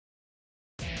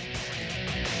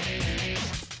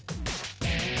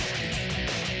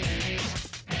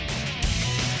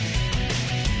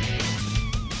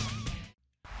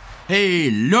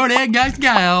Hello there guys and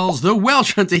gals, the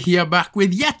Welsh Hunter here, back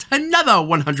with yet another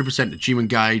 100% achievement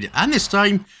guide, and this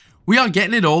time we are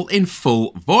getting it all in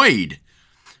full void.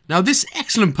 Now this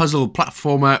excellent puzzle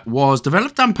platformer was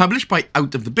developed and published by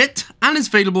Outofthebit and is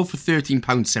available for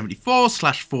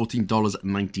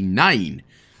 £13.74/$14.99.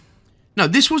 Now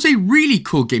this was a really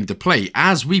cool game to play,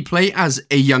 as we play as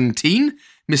a young teen,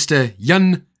 Mr.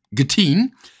 Young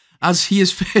Gteen, as he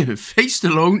is faced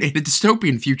alone in a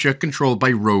dystopian future controlled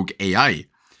by rogue AI.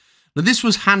 Now this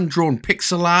was hand-drawn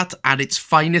pixel art at its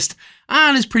finest,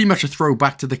 and is pretty much a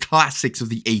throwback to the classics of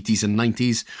the 80s and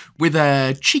 90s, with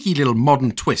a cheeky little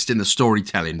modern twist in the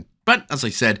storytelling. But as I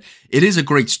said, it is a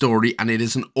great story, and it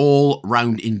is an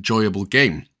all-round enjoyable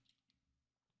game.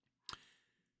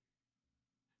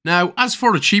 Now, as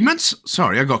for achievements,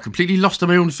 sorry, I got completely lost in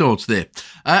my own thoughts there.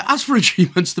 As for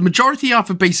achievements, the majority are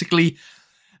for basically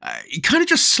kind of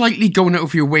just slightly going out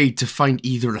of your way to find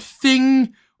either a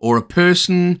thing or a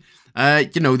person.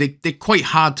 You know, they're quite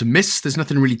hard to miss. There's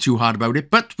nothing really too hard about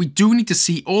it, but we do need to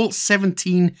see all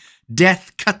 17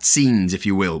 death cutscenes, if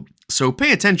you will. So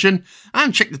pay attention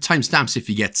and check the timestamps if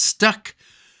you get stuck.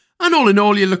 And all in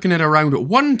all, you're looking at around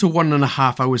 1 to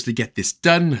 1.5 hours to get this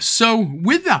done. So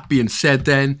with that being said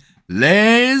then,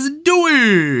 let's do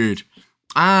it!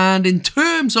 And in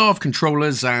terms of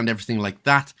controllers and everything like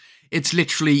that, it's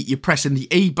literally you're pressing the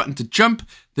A button to jump,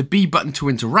 the B button to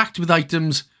interact with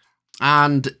items,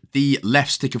 and the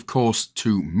left stick, of course,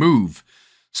 to move.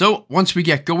 So once we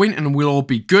get going, and we'll all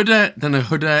be gooder than a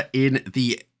hooder in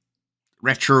the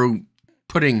retro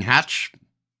pudding hatch.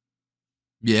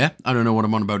 Yeah, I don't know what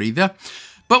I'm on about either.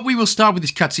 But we will start with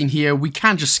this cutscene here. We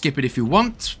can just skip it if you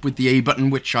want with the A button,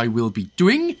 which I will be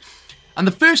doing. And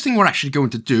the first thing we're actually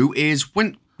going to do is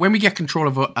when we get control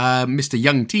of Mr.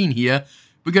 Young Teen here,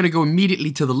 we're going to go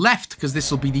immediately to the left, because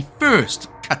this will be the first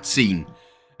cutscene.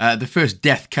 The first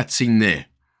death cutscene there.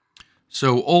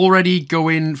 So already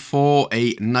going for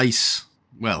a nice,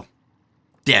 well,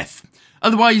 death.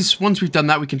 Otherwise, once we've done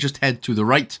that, we can just head to the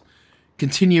right.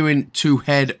 Continuing to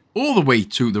head all the way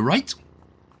to the right.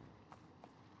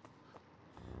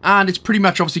 And it's pretty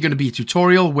much obviously going to be a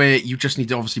tutorial where you just need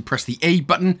to obviously press the A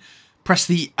button. Press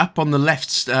the up on the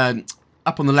left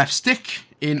stick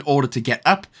in order to get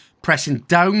up. Pressing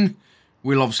down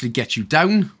will obviously get you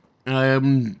down.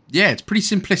 Yeah, it's pretty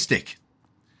simplistic.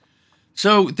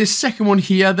 So this second one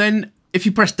here then, if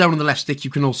you press down on the left stick,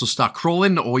 you can also start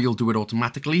crawling, or you'll do it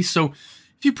automatically. So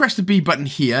if you press the B button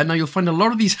here, now you'll find a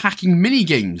lot of these hacking mini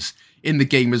games in the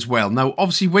game as well. Now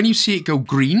obviously when you see it go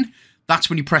green,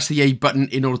 that's when you press the A button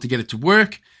in order to get it to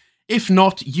work. If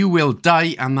not, you will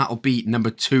die, and that'll be number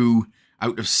 2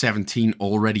 out of 17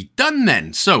 already done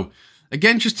then. So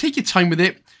again, just take your time with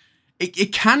it.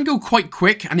 It can go quite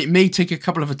quick, and it may take a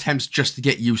couple of attempts just to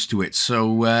get used to it.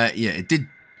 So, yeah, it did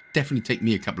definitely take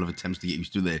me a couple of attempts to get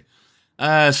used to there.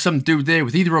 Some dude there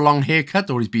with either a long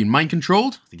haircut or he's being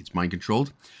mind-controlled. I think it's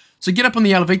mind-controlled. So get up on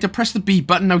the elevator, press the B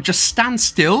button. Now just stand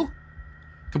still.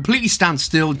 Completely stand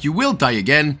still. You will die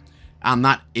again, and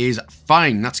that is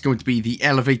fine. That's going to be the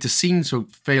elevator scene, so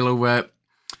fail over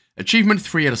achievement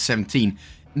 3 out of 17.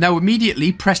 Now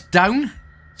immediately press down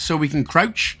so we can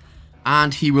crouch,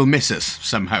 and he will miss us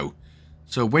somehow.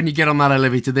 So when you get on that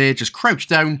elevator there, just crouch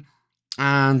down,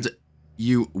 and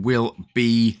you will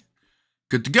be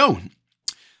good to go.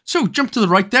 So jump to the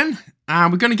right then,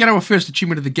 and we're going to get our first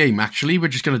achievement of the game, actually. We're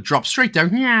just going to drop straight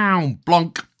down, meow,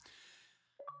 blonk.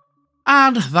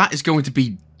 And that is going to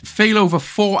be fail over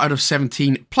 4 out of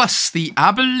 17, plus the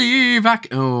I believe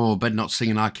oh, but not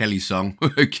singing R. Kelly song.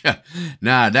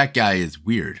 Nah, that guy is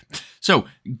weird. So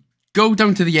go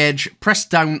down to the edge, press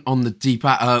down on the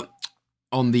D-pad,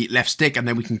 on the left stick, and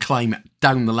then we can climb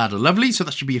down the ladder. Lovely. So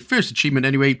that should be your first achievement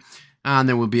anyway, and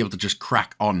then we'll be able to just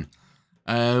crack on.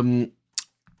 In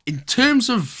terms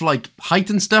of like height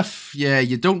and stuff, yeah,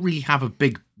 you don't really have a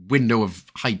big window of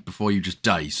height before you just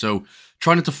die. So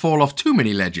try not to fall off too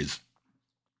many ledges.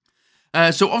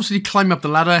 So obviously climb up the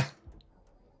ladder.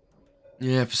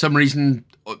 Yeah, for some reason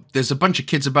there's a bunch of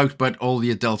kids about, but all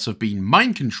the adults have been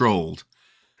mind-controlled.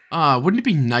 Wouldn't it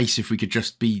be nice if we could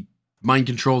just be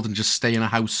mind-controlled and just stay in a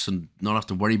house and not have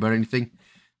to worry about anything?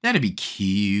 That'd be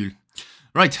cool.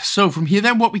 Right, so from here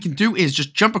then, what we can do is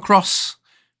just jump across.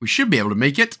 We should be able to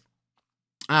make it.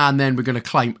 And then we're going to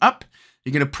climb up.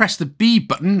 You're going to press the B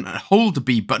button, hold the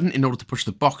B button in order to push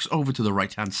the box over to the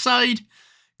right-hand side.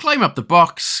 Climb up the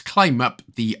box, climb up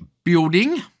the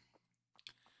building.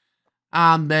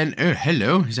 And then, oh,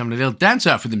 hello, he's having a little dance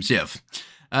out with himself.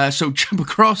 So jump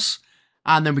across.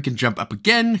 And then we can jump up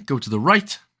again, go to the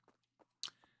right,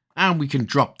 and we can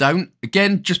drop down.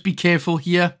 Again, just be careful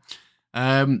here.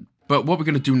 But But what we're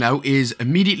going to do now is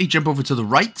immediately jump over to the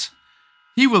right.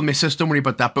 He will miss us, don't worry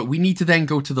about that. But we need to then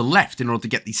go to the left in order to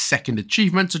get the second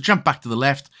achievement. So jump back to the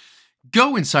left.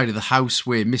 Go inside of the house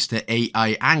where Mr.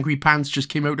 AI Angry Pants just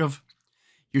came out of.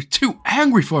 You're too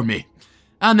angry for me.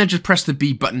 And then just press the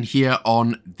B button here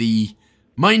on the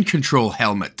mind control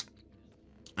helmet.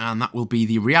 And that will be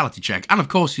the reality check. And of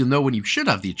course, you'll know when you should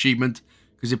have the achievement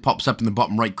because it pops up in the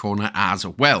bottom right corner as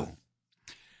well.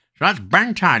 So that's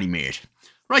bang tidy, mate.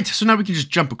 Right, so now we can just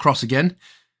jump across again.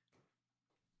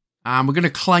 And we're going to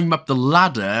climb up the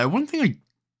ladder. One thing I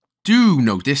do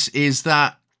notice is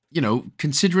that, you know,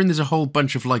 considering there's a whole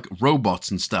bunch of, like,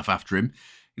 robots and stuff after him,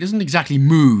 he doesn't exactly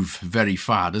move very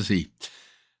far, does he?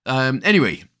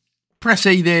 Anyway, press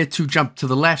A there to jump to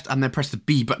the left, and then press the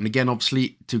B button again,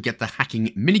 obviously, to get the hacking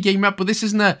minigame up. But this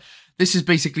isn't a... This is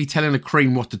basically telling a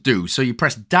crane what to do. So you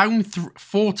press down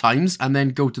 4 times, and then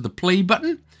go to the play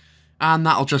button, and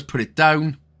that'll just put it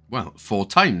down, well, 4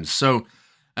 times. So,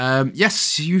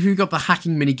 yes, you've got the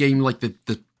hacking minigame like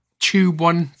the tube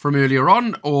one from earlier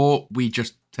on, or we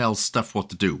just tell stuff what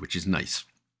to do, which is nice.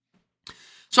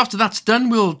 So after that's done,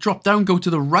 we'll drop down, go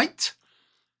to the right.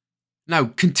 Now,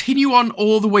 continue on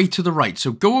all the way to the right.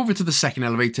 So go over to the second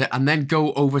elevator and then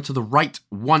go over to the right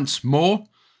once more.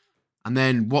 And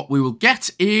then what we will get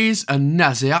is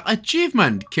another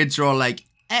achievement. Kids are all like,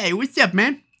 hey, what's up,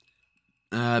 man?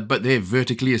 But they're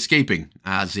vertically escaping,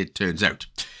 as it turns out.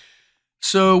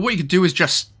 So what you could do is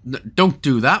just, don't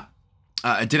do that.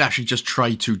 I did actually just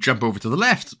try to jump over to the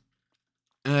left.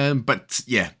 But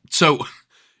yeah, so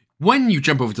when you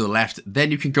jump over to the left,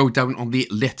 then you can go down on the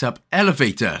lit up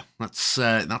elevator. That's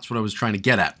what I was trying to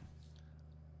get at.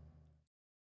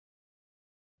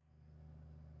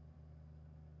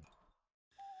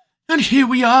 And here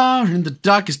we are in the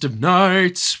darkest of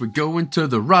nights. We're going to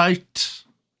the right,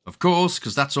 of course,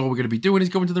 because that's all we're going to be doing is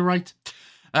going to the right.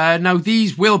 Now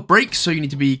these will break, so you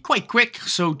need to be quite quick.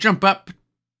 So jump up,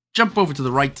 jump over to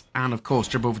the right, and of course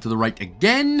jump over to the right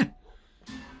again.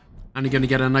 And you're going to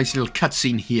get a nice little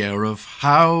cutscene here of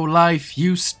how life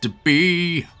used to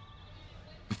be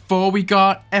before we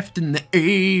got effed in the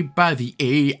A by the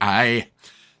AI.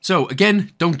 So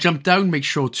again, don't jump down. Make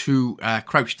sure to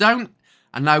crouch down.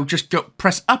 And now just go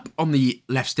press up on the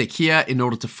left stick here in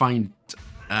order to find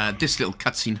this little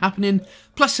cutscene happening.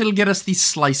 Plus, it'll get us the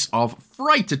Slice of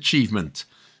Fright achievement.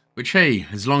 Which, hey,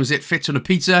 as long as it fits on a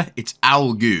pizza, it's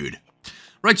all good.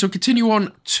 Right, so continue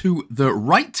on to the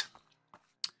right.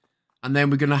 And then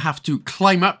we're going to have to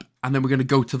climb up, and then we're going to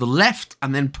go to the left,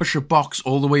 and then push a box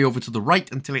all the way over to the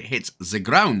right until it hits the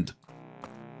ground.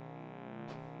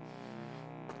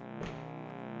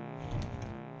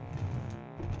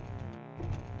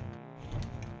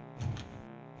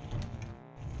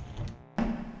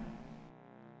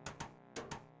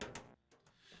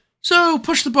 So,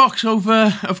 push the box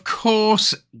over, of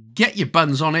course, get your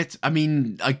buns on it. I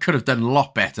mean, I could have done a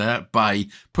lot better by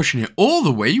pushing it all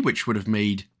the way, which would have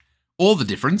made all the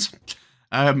difference.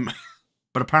 But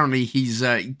apparently he's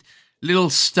little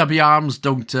stubby arms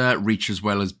don't reach as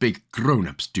well as big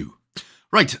grown-ups do.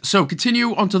 Right, so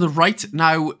continue on to the right.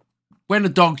 Now, when a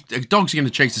dog's going to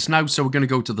chase us now, so we're going to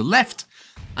go to the left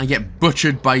and get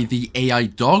butchered by the AI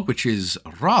dog, which is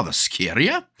rather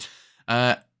scarier.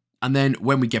 And then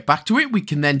when we get back to it, we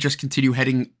can then just continue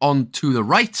heading on to the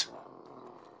right.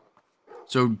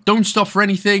 So don't stop for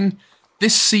anything.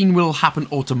 This scene will happen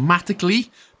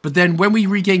automatically. But then when we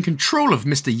regain control of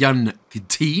Mr. Young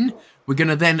Gteen, we're going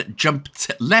to then jump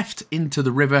left into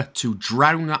the river to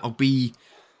drown. That'll be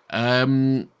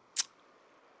number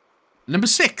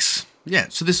 6. Yeah,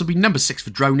 so this will be number 6 for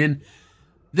drowning.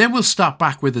 Then we'll start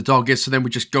back where the dog is. So then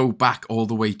we just go back all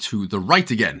the way to the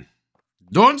right again.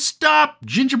 Don't stop,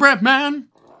 gingerbread man.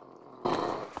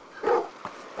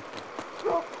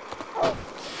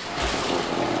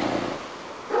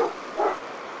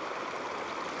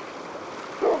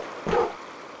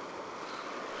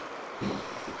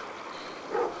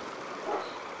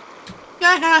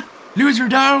 Loser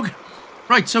dog.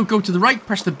 Right, so go to the right,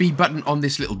 press the B button on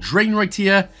this little drain right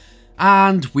here,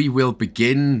 and we will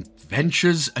begin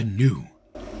ventures anew.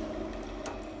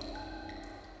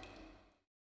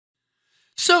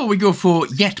 So we go for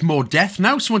yet more death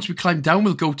now. So once we climb down,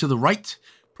 we'll go to the right,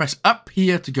 press up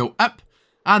here to go up,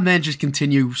 and then just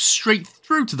continue straight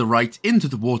through to the right into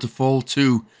the waterfall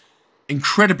to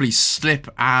incredibly slip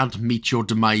and meet your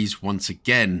demise once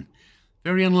again.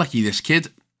 Very unlucky, this kid.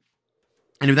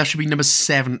 Anyway, that should be number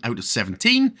 7 out of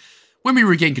 17. When we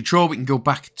regain control, we can go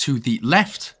back to the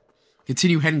left,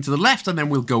 continue heading to the left, and then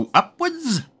we'll go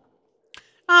upwards.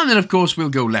 And then, of course, we'll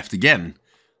go left again.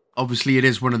 Obviously, it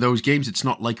is one of those games. It's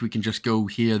not like we can just go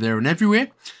here, there, and everywhere.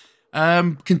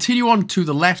 Continue on to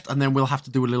the left, and then we'll have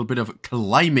to do a little bit of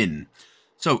climbing.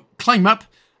 So, climb up.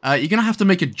 You're going to have to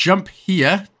make a jump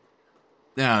here.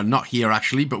 Not here,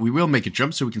 actually, but we will make a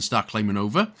jump so we can start climbing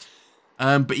over.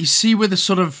 But you see where the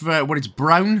sort of, what it's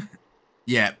brown?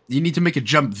 Yeah, you need to make a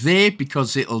jump there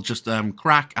because it'll just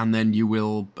crack, and then you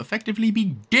will effectively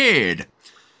be dead.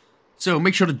 So,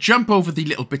 make sure to jump over the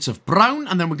little bits of brown,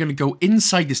 and then we're going to go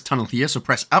inside this tunnel here. So,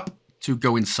 press up to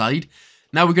go inside.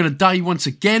 Now we're going to die once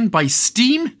again by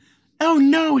steam. Oh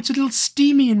no, it's a little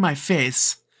steamy in my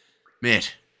face.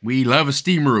 Mate, we love a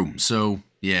steam room, so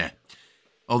yeah.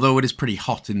 Although it is pretty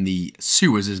hot in the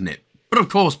sewers, isn't it? But of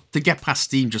course, to get past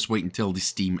steam, just wait until the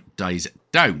steam dies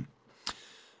down.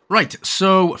 Right,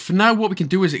 so for now what we can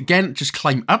do is, again, just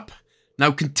climb up.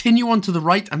 Now continue on to the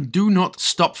right and do not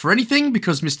stop for anything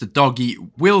because Mr. Doggy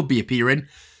will be appearing.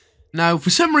 Now, for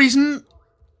some reason,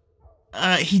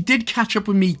 he did catch up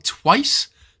with me twice.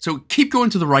 So keep going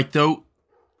to the right though,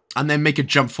 and then make a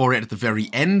jump for it at the very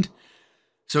end.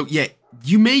 So yeah,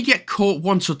 you may get caught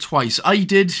once or twice. I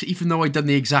did, even though I'd done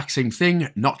the exact same thing.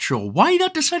 Not sure why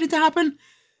that decided to happen,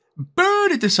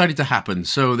 but it decided to happen.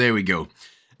 So there we go.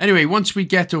 Anyway, once we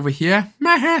get over here,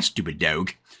 stupid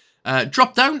dog,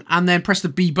 drop down and then press the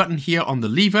B button here on the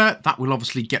lever. That will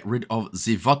obviously get rid of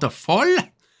the waterfall.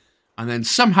 And then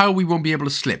somehow we won't be able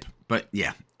to slip. But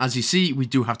yeah, as you see, we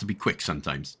do have to be quick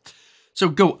sometimes. So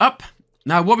go up.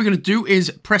 Now what we're going to do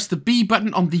is press the B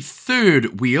button on the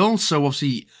third wheel. So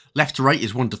obviously left to right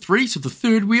is 1 to 3. So the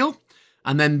third wheel.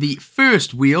 And then the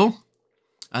first wheel.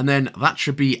 And then that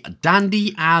should be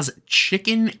dandy as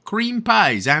chicken cream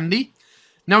pies, Andy.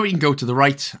 Now we can go to the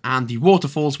right. And the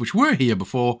waterfalls, which were here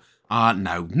before, are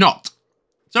now not.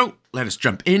 So let us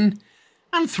jump in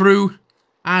and through.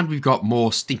 And we've got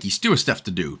more stinky stewer stuff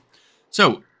to do.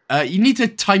 So you need to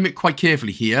time it quite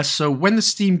carefully here. So when the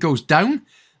steam goes down,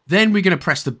 then we're going to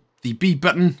press the B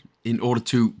button in order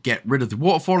to get rid of the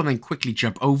waterfall and then quickly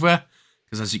jump over.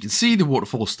 Because as you can see, the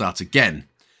waterfall starts again.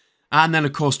 And then,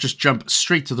 of course, just jump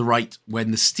straight to the right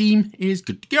when the steam is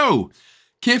good to go.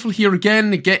 Careful here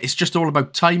again. It's just all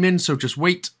about timing. So just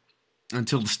wait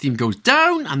until the steam goes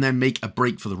down and then make a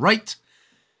break for the right.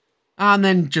 And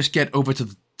then just get over to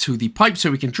the pipe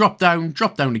so we can drop down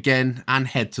again, and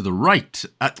head to the right,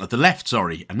 at the left,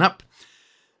 sorry, and up.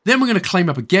 Then we're going to climb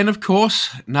up again, of course.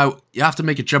 Now, you have to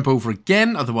make a jump over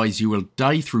again, otherwise you will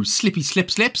die through slippy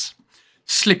slips.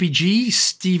 Slippy G,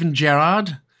 Steven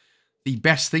Gerrard. The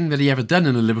best thing that he ever done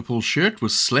in a Liverpool shirt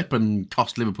was slip and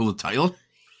cost Liverpool the title.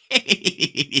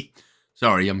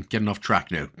 Sorry, I'm getting off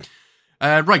track now.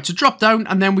 Right, so drop down,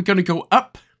 and then we're going to go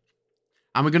up.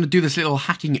 And we're going to do this little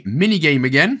hacking mini game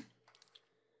again.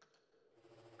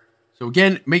 So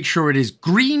again, make sure it is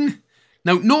green.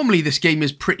 Now, normally this game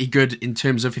is pretty good in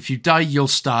terms of if you die, you'll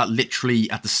start literally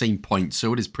at the same point.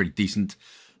 So it is pretty decent.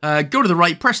 Go to the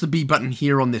right, press the B button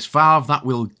here on this valve. That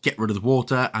will get rid of the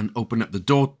water and open up the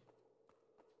door.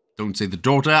 Don't say the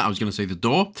daughter, I was going to say the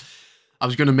door. I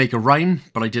was going to make a rhyme,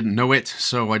 but I didn't know it,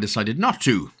 so I decided not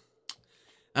to.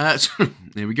 So,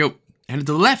 there we go. Headed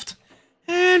to the left.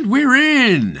 And we're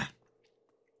in.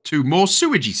 To more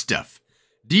sewagey stuff.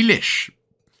 Delish.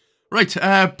 Right,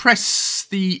 press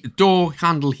the door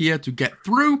handle here to get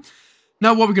through.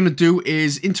 Now what we're going to do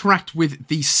is interact with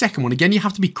the second one. Again, you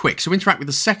have to be quick. So interact with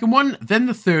the second one, then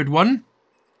the third one.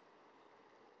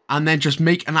 And then just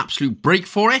make an absolute break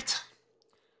for it.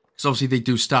 Because obviously they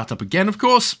do start up again, of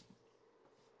course.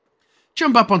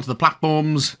 Jump up onto the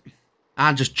platforms.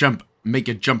 And just make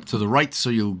a jump to the right so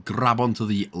you'll grab onto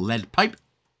the lead pipe.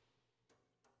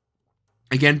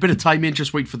 Again, bit of timing,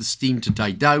 just wait for the steam to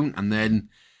die down and then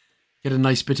get a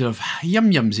nice bit of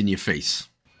yum-yums in your face.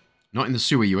 Not in the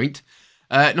sewer, you ain't.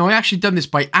 No, I actually done this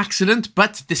by accident,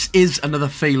 but this is another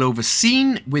failover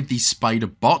scene with the spider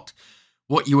bot.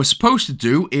 What you were supposed to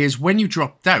do is when you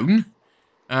drop down,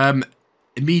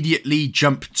 immediately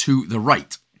jump to the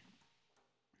right.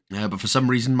 But for some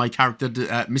reason, my character,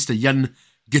 Mr.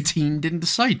 Gteen, didn't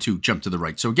decide to jump to the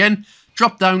right. So again,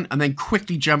 drop down and then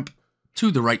quickly jump to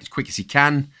the right as quick as you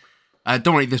can.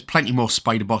 Don't worry, there's plenty more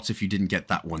spider bots if you didn't get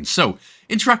that one. So,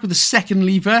 interact with the second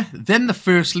lever, then the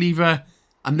first lever,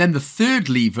 and then the third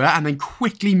lever, and then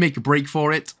quickly make a break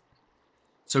for it.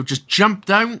 So just jump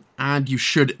down, and you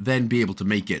should then be able to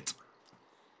make it.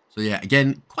 So yeah,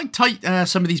 again, quite tight,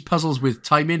 some of these puzzles with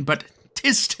timing, but it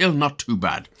is still not too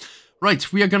bad.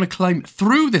 Right, we are going to climb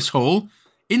through this hole,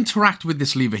 interact with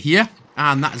this lever here,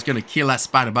 and that is going to kill us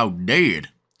bad about dead.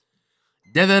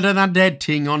 Deader than a dead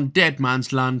ting on Dead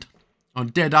Man's Land. On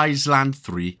Dead Island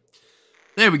 3.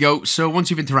 There we go. So once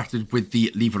you've interacted with the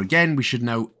lever again, we should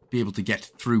now be able to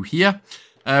get through here.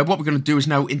 What we're going to do is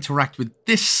now interact with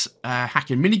this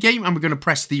hacking minigame, and we're going to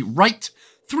press the right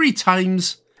 3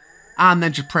 times, and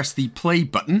then just press the play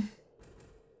button.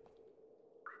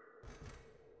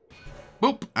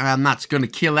 Boop, and that's going to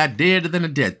kill that deader than a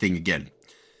dead thing again.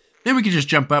 Then we can just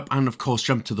jump up and, of course,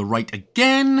 jump to the right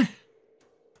again.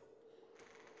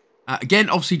 Again,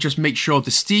 obviously, just make sure the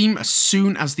steam, as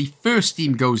soon as the first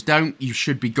steam goes down, you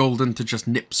should be golden to just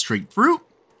nip straight through.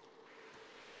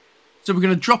 So we're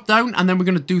going to drop down, and then we're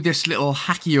going to do this little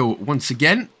hackio once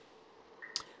again.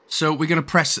 So we're going to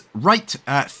press right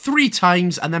 3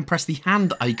 times, and then press the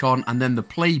hand icon, and then the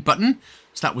play button.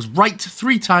 So that was right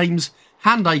 3 times,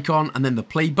 hand icon, and then the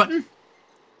play button.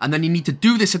 And then you need to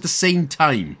do this at the same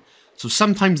time. So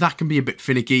sometimes that can be a bit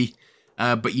finicky,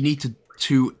 but you needed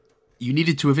to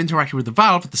have interacted with the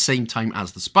valve at the same time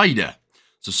as the spider.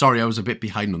 So sorry, I was a bit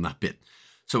behind on that bit.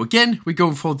 So again, we're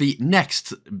going for the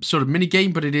next sort of mini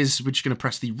game, but we're just going to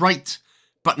press the right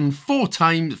button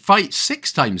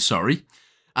 6 times, sorry,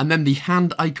 and then the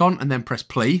hand icon, and then press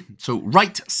play. So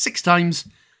right 6 times,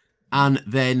 and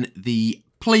then the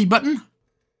play button.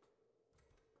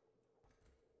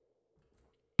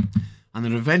 And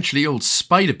then eventually old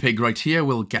Spider Pig right here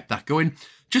will get that going.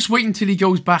 Just wait until he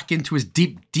goes back into his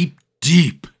deep, deep,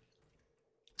 deep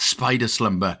spider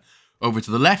slumber over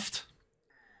to the left.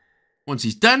 Once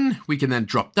he's done, we can then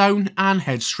drop down and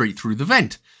head straight through the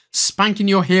vent, spanking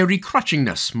your hairy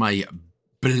crutchingness, my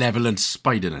benevolent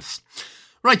spiderness.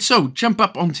 Right, so jump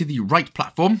up onto the right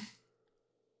platform.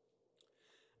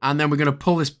 And then we're going to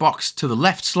pull this box to the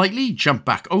left slightly, jump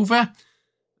back over.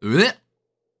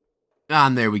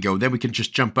 And there we go. Then we can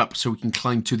just jump up so we can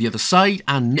climb to the other side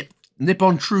and nip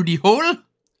on Trudy Hole.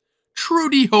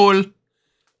 Trudy Hole.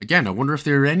 Again, I wonder if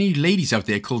there are any ladies out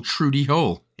there called Trudy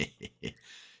Hole.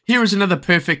 Here is another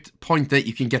perfect point that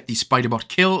you can get the Spiderbot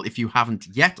kill if you haven't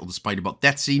yet, or the Spiderbot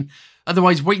death scene.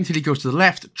 Otherwise, wait until he goes to the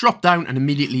left, drop down, and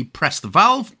immediately press the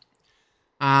valve.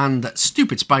 And that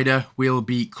stupid spider will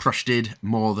be crushed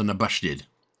more than a busted.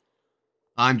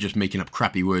 I'm just making up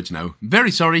crappy words now.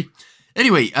 Very sorry.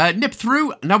 Anyway, nip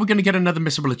through. Now we're going to get another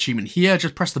missable achievement here.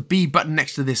 Just press the B button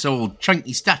next to this old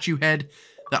chunky statue head.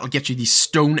 That'll get you the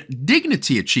Stone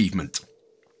Dignity achievement.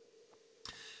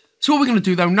 So what we're going to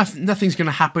do, though, nothing's going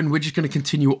to happen. We're just going to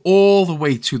continue all the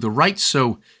way to the right.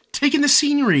 So, taking the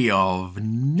scenery of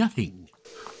nothing.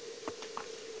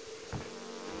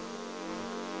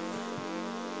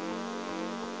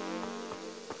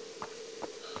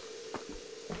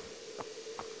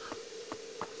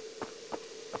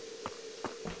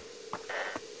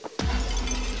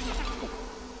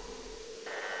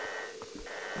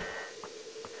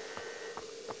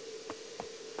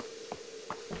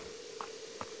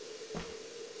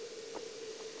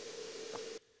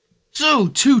 So,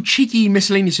 2 cheeky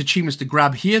miscellaneous achievements to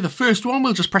grab here. The first one,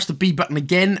 we'll just press the B button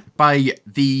again by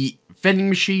the vending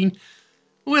machine.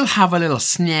 We'll have a little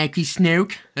snacky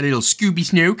snoke, a little Scooby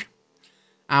snoke,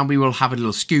 and we will have a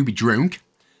little Scooby drunk.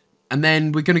 And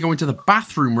then we're going to go into the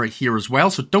bathroom right here as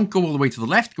well. So don't go all the way to the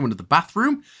left, go into the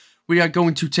bathroom. We are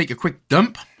going to take a quick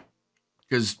dump,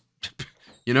 because,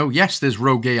 you know, yes, there's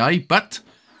rogue AI, but,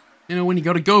 you know, when you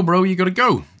got to go, bro, you got to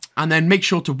go. And then make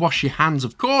sure to wash your hands,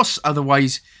 of course,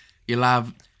 otherwise you'll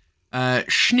have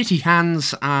schnitty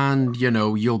hands, and, you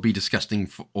know, you'll be disgusting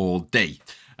for all day.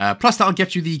 Plus, that'll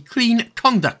get you the Clean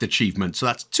Conduct achievement. So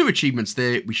that's 2 achievements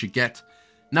there we should get.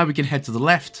 Now we can head to the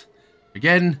left.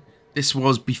 Again, this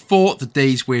was before the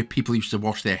days where people used to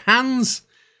wash their hands.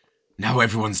 Now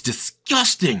everyone's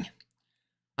disgusting.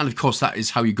 And, of course, that is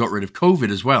how you got rid of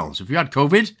COVID as well. So if you had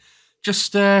COVID,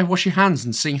 just wash your hands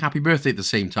and sing happy birthday at the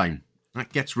same time.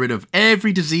 That gets rid of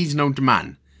every disease known to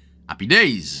man. Happy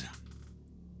days.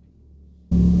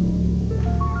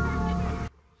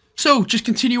 So, just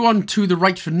continue on to the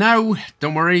right for now.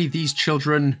 Don't worry, these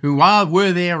children who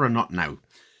were there are not now.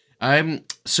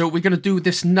 So we're going to do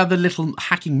this another little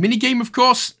hacking minigame, of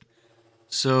course.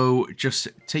 So, just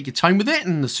take your time with it,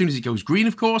 and as soon as it goes green,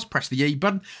 of course, press the A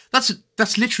button. That's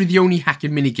literally the only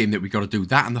hacking minigame that we got to do,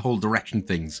 that and the whole direction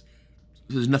things.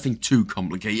 There's nothing too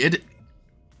complicated.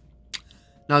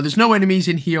 Now, there's no enemies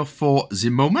in here for the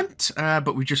moment,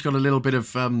 but we've just got a little bit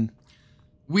of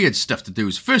weird stuff to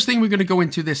do. So first thing, we're going to go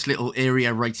into this little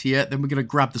area right here. Then we're going to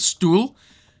grab the stool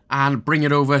and bring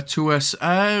it over to us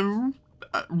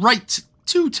right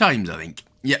 2 times, I think.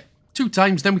 Yeah, 2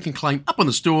 times. Then we can climb up on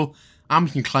the stool, and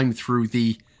we can climb through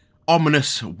the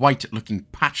ominous white-looking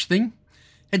patch thing.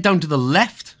 Head down to the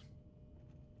left,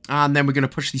 and then we're going to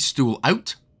push the stool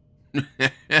out.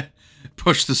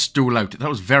 Push the stool out. That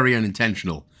was very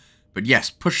unintentional. But yes,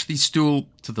 push the stool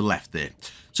to the left there.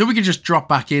 So we can just drop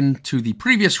back into the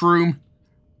previous room.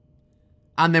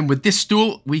 And then with this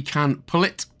stool, we can pull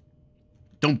it.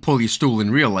 Don't pull your stool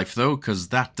in real life, though, because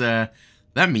that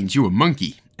means you're a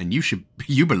monkey, and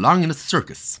you belong in a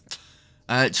circus.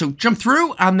 So jump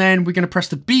through, and then we're going to press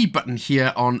the B button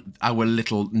here on our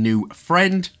little new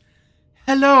friend.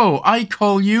 Hello, I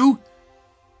call you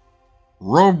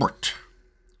Robert,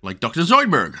 like Dr.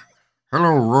 Cyborg.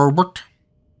 Hello, Robert.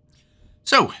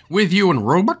 So, with you and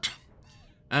Robert,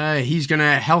 he's going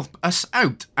to help us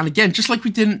out. And again, just like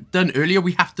we done earlier,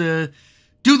 we have to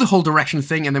do the whole direction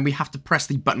thing, and then we have to press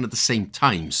the button at the same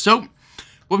time. So,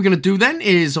 what we're going to do then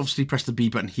is obviously press the B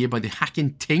button here by the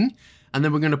hacking ting, and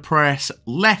then we're going to press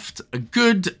left a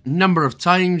good number of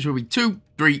times, will be 2,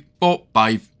 3, 4,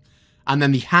 5, and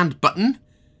then the hand button.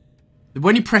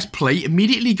 When you press play,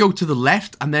 immediately go to the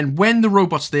left, and then when the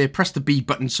robot's there, press the B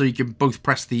button so you can both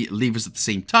press the levers at the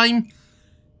same time.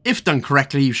 If done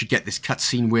correctly, you should get this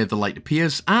cutscene where the light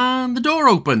appears and the door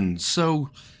opens.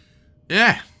 So,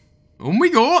 yeah, on we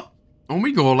go,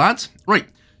 lads. Right,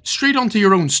 straight onto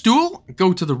your own stool,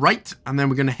 go to the right, and then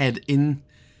we're going to head in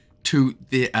to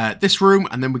the this room,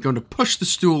 and then we're going to push the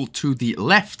stool to the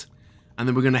left, and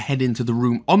then we're going to head into the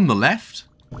room on the left.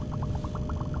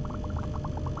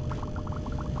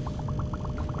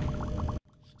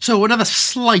 So another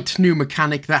slight new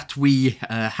mechanic that we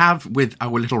have with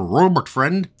our little robot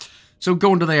friend. So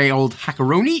go into the old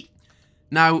hackeroni.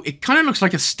 Now, it kind of looks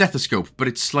like a stethoscope, but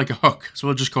it's like a hook. So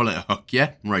we'll just call it a hook,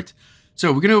 yeah? Right.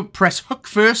 So we're going to press hook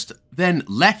first, then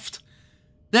left,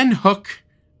 then hook,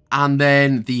 and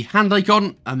then the hand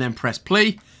icon, and then press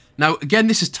play. Now, again,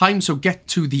 this is timed, so get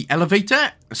to the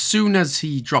elevator. As soon as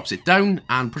he drops it down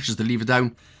and pushes the lever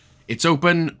down, it's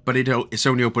open, but it's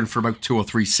only open for about 2 or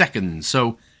 3 seconds.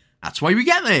 So that's why we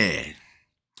get there.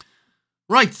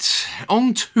 Right,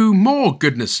 on to more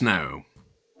goodness now.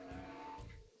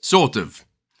 Sort of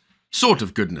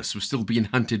goodness. We're still being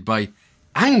hunted by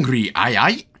angry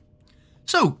AI.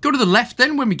 So, go to the left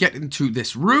then when we get into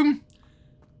this room.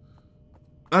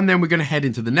 And then we're going to head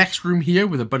into the next room here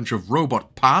with a bunch of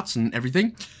robot parts and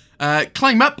everything.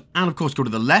 Climb up and, of course, go to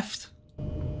the left.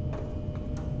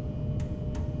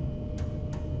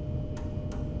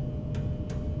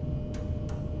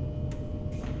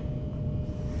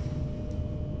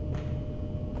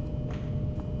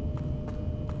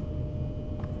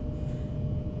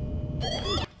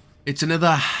 It's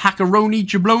another hackeroni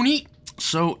jabloni,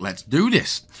 so let's do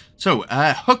this. So,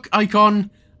 hook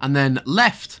icon, and then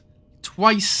left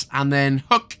twice, and then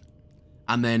hook,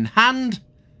 and then hand,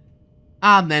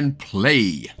 and then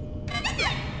play.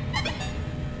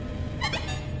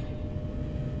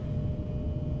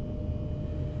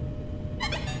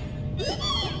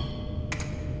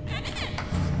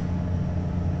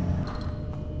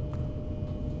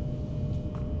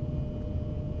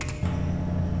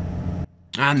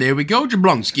 And there we go,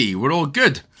 Jablonski. We're all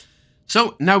good.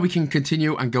 So now we can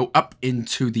continue and go up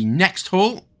into the next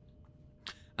hole.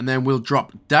 And then we'll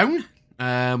drop down.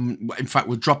 In fact,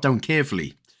 we'll drop down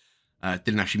carefully.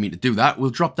 Didn't actually mean to do that. We'll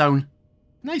drop down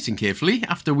nice and carefully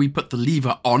after we put the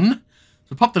lever on.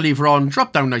 So pop the lever on,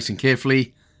 drop down nice and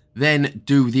carefully. Then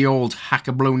do the old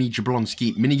Hackablony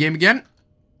Jablonski minigame again.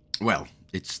 Well,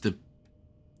 it's the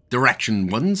direction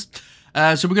ones.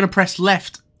 So we're going to press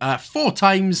left 4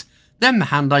 times. Then the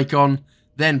hand icon,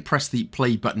 then press the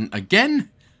play button again,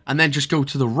 and then just go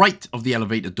to the right of the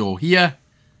elevator door here,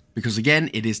 because again,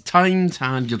 it is timed,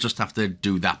 and you'll just have to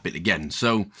do that bit again.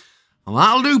 So,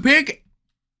 that'll do, pig!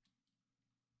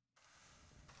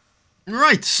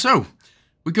 Right, so,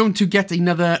 we're going to get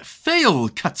another fail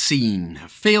cutscene,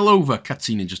 fail over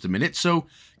cutscene in just a minute. So,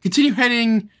 continue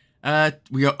heading,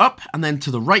 we go up, and then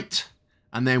to the right,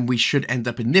 and then we should end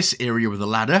up in this area with a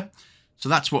ladder. So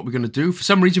that's what we're going to do. For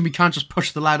some reason, we can't just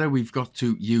push the ladder. We've got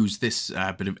to use this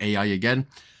bit of AI again.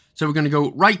 So we're going to go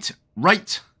right,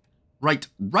 right, right,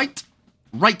 right,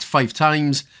 right 5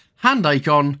 times, hand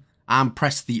icon, and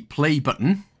press the play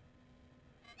button.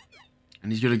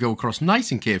 And he's going to go across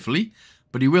nice and carefully,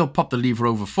 but he will pop the lever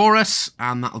over for us,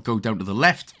 and that'll go down to the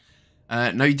left.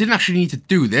 Now, you didn't actually need to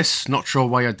do this. Not sure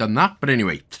why I've done that, but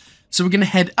anyway. So we're going to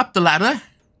head up the ladder.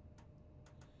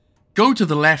 Go to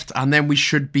the left, and then we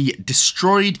should be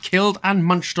destroyed, killed, and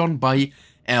munched on by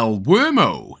El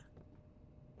Wormo.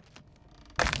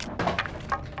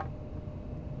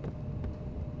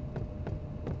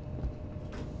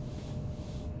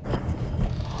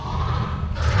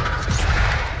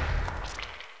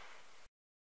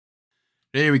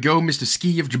 There we go, Mr.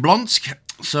 Ski of Jablonsk.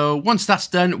 So once that's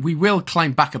done, we will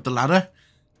climb back up the ladder.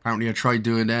 Apparently I tried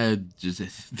doing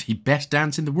the best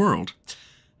dance in the world.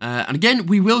 And again,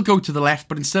 we will go to the left,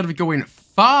 but instead of going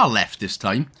far left this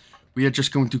time, we are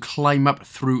just going to climb up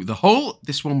through the hole,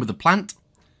 this one with the plant.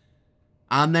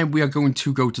 And then we are going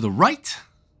to go to the right.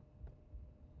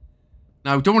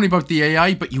 Now, don't worry about the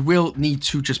AI, but you will need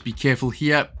to just be careful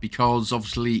here because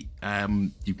obviously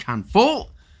you can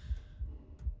fall.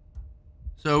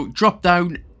 So drop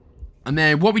down, and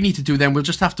then what we need to do then, we'll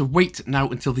just have to wait now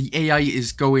until the AI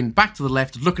is going back to the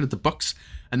left, looking at the books,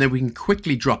 and then we can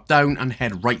quickly drop down and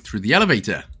head right through the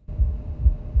elevator.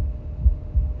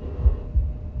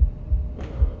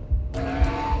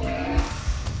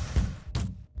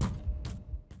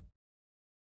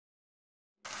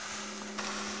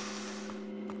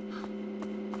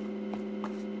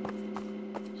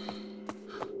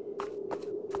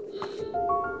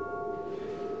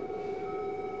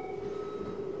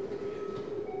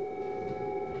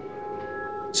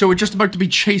 So we're just about to be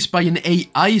chased by an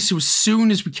AI, so as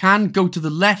soon as we can, go to the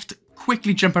left,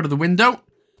 quickly jump out of the window,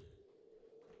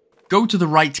 go to the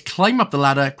right, climb up the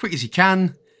ladder, quick as you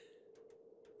can,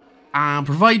 and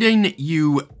providing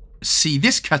you see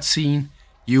this cutscene,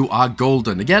 you are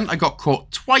golden. Again, I got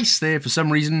caught twice there for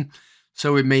some reason,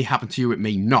 so it may happen to you, it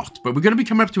may not. But we're going to be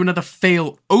coming up to another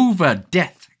fail over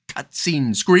death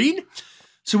cutscene screen.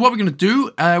 So what we're going to do,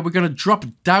 we're going to drop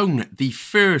down the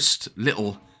first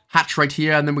little hatch right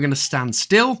here, and then we're going to stand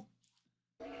still.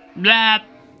 Blah.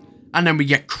 And then we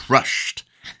get crushed.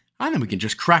 And then we can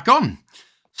just crack on.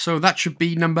 So that should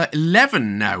be number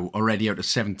 11 now, already out of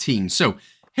 17. So,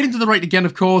 heading to the right again,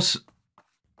 of course.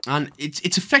 And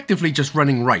it's effectively just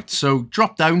running right. So,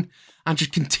 drop down and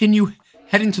just continue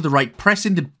heading to the right,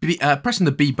 pressing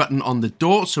the B button on the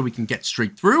door so we can get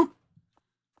straight through.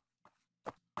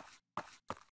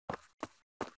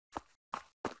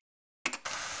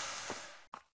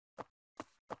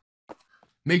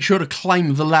 Make sure to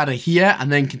climb the ladder here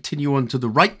and then continue on to the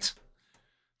right. So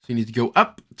you need to go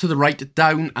up, to the right,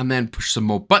 down, and then push some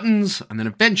more buttons. And then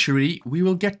eventually we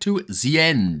will get to the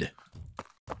end.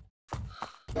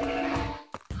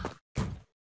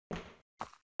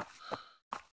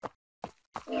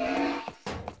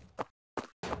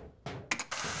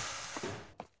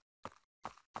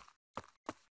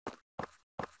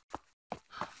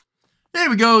 There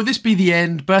we go, this be the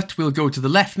end, but we'll go to the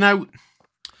left now.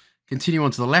 Continue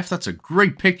on to the left. That's a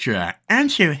great picture. I'm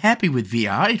so happy with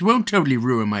VR. It won't totally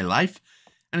ruin my life.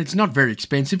 And it's not very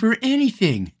expensive or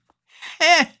anything.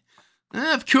 Heh.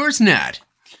 Of course not.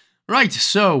 Right,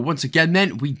 so once again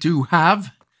then, we do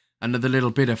have another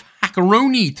little bit of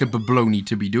hackeroni to babloni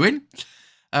to be doing.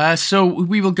 So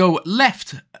we will go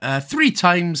left 3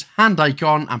 times, hand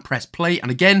icon, and press play.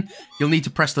 And again, you'll need to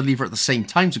press the lever at the same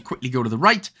time. So quickly go to the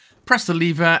right, press the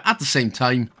lever at the same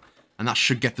time. And that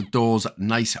should get the doors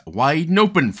nice wide and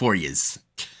open for you.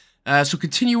 So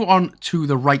continue on to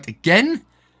the right again.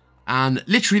 And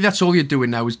literally that's all you're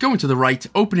doing now is going to the right,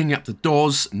 opening up the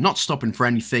doors, not stopping for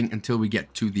anything until we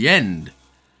get to the end.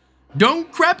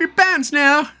 Don't crap your pants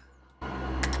now.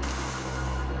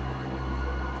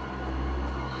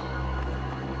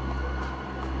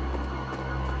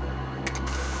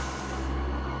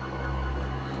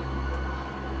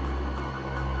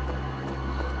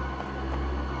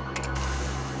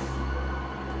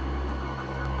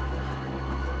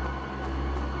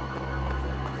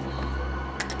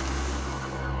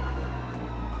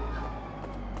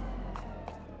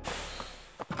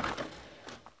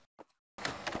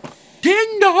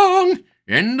 Ding dong!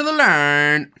 End of the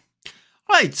line.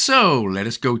 Right, so let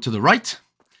us go to the right.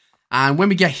 And when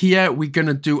we get here, we're going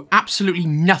to do absolutely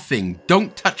nothing.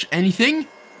 Don't touch anything.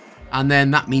 And then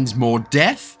that means more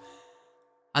death.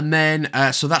 And then,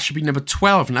 so that should be number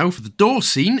 12 now for the door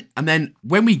scene. And then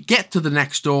when we get to the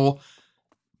next door,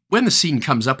 when the scene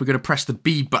comes up, we're going to press the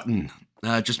B button.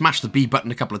 Just mash the B button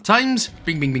a couple of times.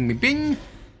 Bing, bing, bing, bing, bing.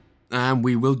 And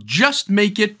we will just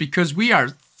make it because we are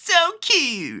so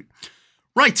cute.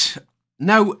 Right,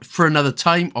 now for another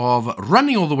time of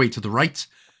running all the way to the right.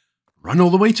 Run all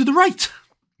the way to the right.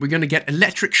 We're going to get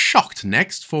electric shocked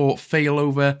next for fail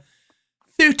over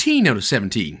 13 out of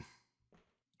 17.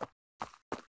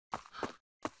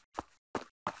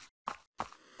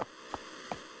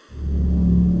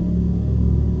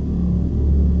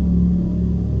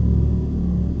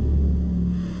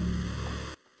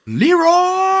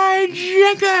 Leroy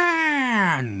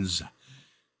Jenkins!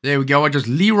 There we go, I just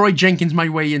Leroy Jenkins my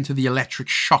way into the electric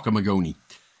shock-a-magoni.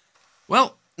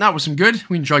 Well, that was some good,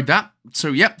 we enjoyed that. So,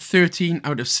 yep, 13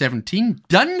 out of 17,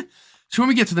 done. So when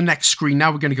we get to the next screen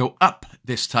now, we're going to go up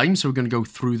this time. So we're going to go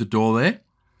through the door there.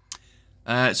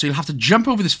 So you'll have to jump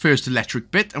over this first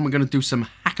electric bit, and we're going to do some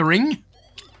hackering.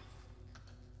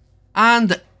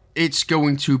 And it's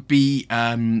going to be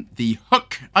the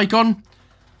hook icon.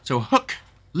 So hook,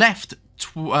 left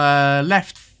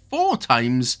 4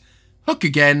 times, hook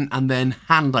again, and then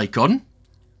hand icon.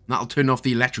 And That'll turn off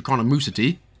the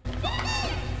electroconomicity.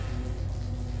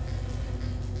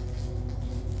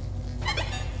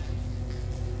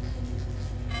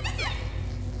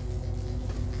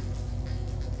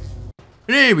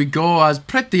 There we go, as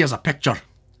pretty as a picture.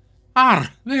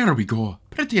 There we go.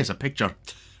 Pretty as a picture.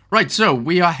 Right, so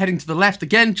we are heading to the left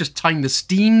again, just tying the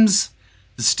steams.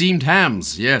 The steamed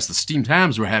hams. Yes, the steamed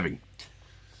hams we're having.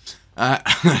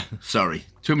 Sorry,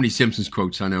 too many Simpsons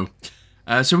quotes, I know.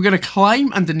 So we're going to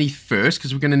climb underneath first,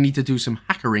 because we're going to need to do some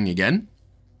hackering again.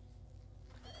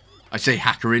 I say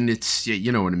hackering, it's,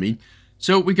 you know what I mean.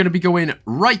 So we're going to be going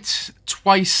right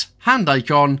twice, hand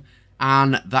icon,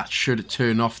 and that should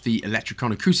turn off the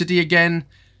electroconomicity again.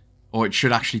 Or it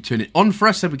should actually turn it on for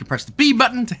us, so we can press the B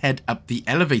button to head up the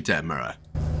elevator mirror.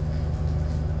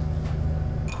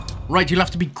 Right, you'll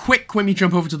have to be quick when we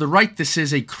jump over to the right. This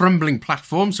is a crumbling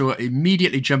platform, so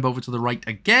immediately jump over to the right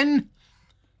again.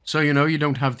 So, you know, you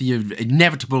don't have the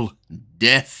inevitable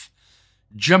death.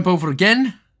 Jump over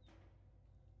again.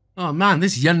 Oh, man,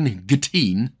 this young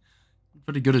Gteen,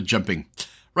 very good at jumping.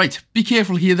 Right, be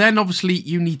careful here then. Obviously,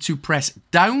 you need to press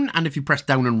down, and if you press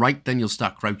down and right, then you'll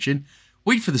start crouching.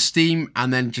 Wait for the steam,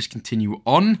 and then just continue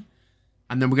on.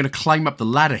 And then we're going to climb up the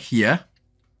ladder here.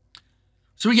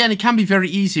 So again, it can be very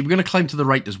easy. We're going to climb to the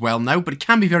right as well now, but it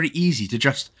can be very easy to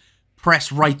just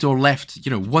press right or left, you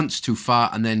know, once too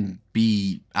far, and then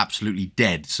be absolutely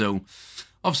dead. So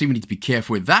obviously, we need to be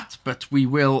careful with that, but we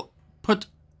will put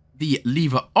the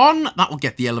lever on. That will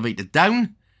get the elevator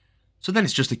down. So then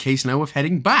it's just a case now of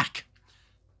heading back.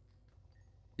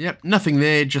 Yep, nothing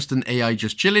there, just an AI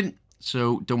just chilling.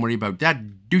 So don't worry about that,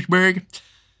 douchebag.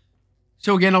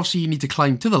 So again, obviously you need to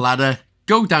climb to the ladder,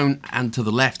 go down and to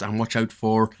the left, and watch out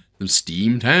for the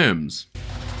steamed hams.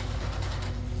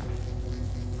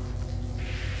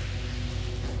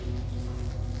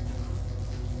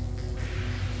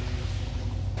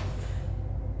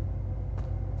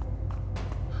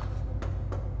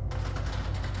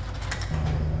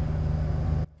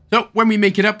 So, when we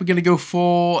make it up, we're going to go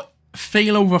for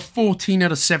fail over 14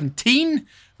 out of 17.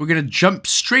 We're going to jump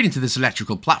straight into this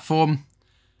electrical platform.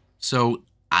 So,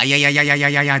 I am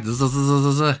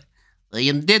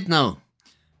dead now.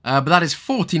 But that is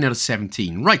 14 out of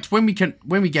 17. Right, when we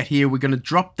get here, we're going to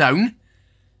drop down.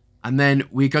 And then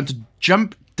we're going to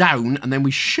jump down. And then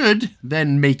we should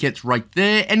then make it right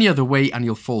there. Any other way, and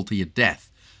you'll fall to your death.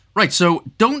 Right, so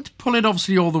don't pull it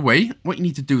obviously all the way. What you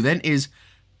need to do then is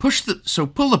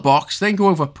pull the box, then go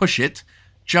over, push it,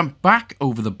 jump back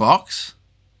over the box,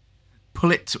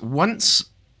 pull it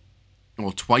once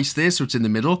or twice there, so it's in the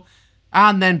middle,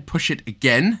 and then push it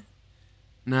again.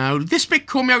 Now, this bit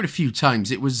caught me out a few times.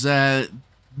 It was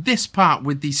this part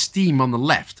with the steam on the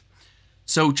left.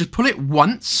 So just pull it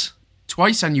once,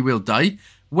 twice, and you will die.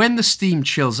 When the steam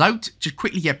chills out, just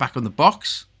quickly get back on the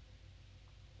box.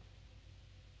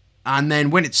 And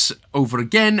then when it's over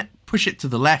again, push it to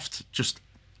the left, just...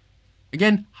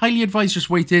 Again, highly advised just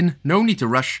wait in, no need to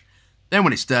rush. Then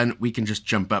when it's done, we can just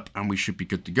jump up and we should be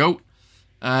good to go.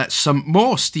 Some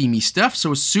more steamy stuff.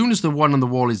 So as soon as the one on the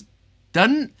wall is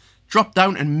done, drop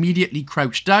down and immediately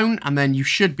crouch down, and then you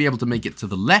should be able to make it to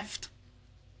the left.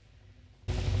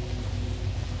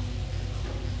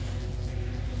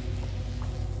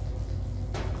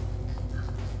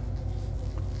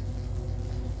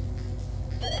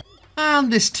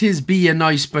 And this tis be a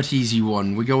nice but easy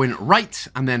one. We're going right,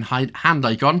 and then hand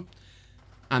icon,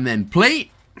 and then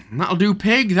play. That'll do,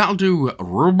 pig. That'll do,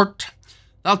 Robert.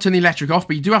 That'll turn the electric off,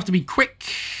 but you do have to be quick.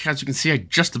 As you can see, I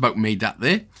just about made that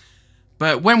there.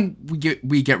 But when we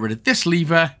get rid of this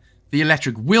lever, the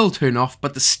electric will turn off,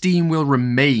 but the steam will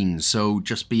remain. So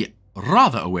just be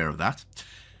rather aware of that.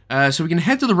 So we're going to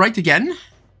head to the right again.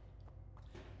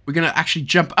 We're going to actually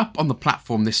jump up on the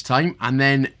platform this time, and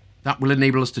then that will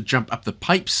enable us to jump up the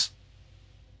pipes.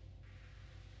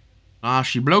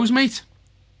 She blows, mate.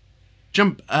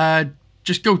 Jump,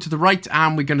 just go to the right,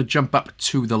 and we're going to jump up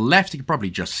to the left. You can probably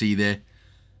just see there.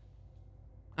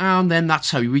 And then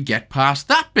that's how we get past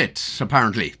that bit,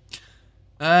 apparently.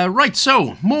 Right,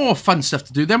 so, more fun stuff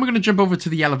to do. Then we're going to jump over to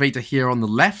the elevator here on the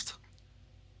left.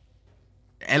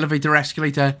 Elevator,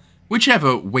 escalator,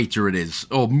 whichever waiter it is.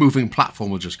 Or moving platform,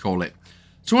 we'll just call it.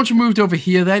 So once we moved over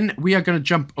here then, we are going to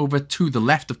jump over to the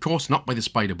left, of course, not by the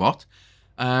spider bot.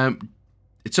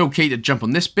 It's okay to jump on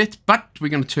this bit, but we're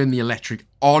going to turn the electric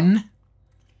on.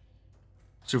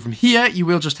 So from here, you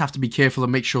will just have to be careful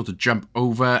and make sure to jump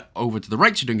over to the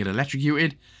right so you don't get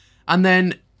electrocuted. And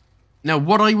then, now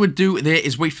what I would do there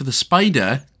is wait for the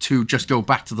spider to just go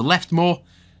back to the left more.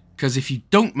 Because if you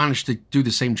don't manage to do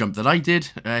the same jump that I did,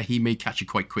 he may catch you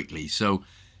quite quickly. So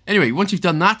anyway, once you've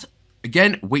done that,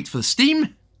 again, wait for the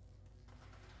steam.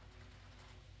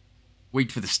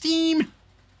 Wait for the steam.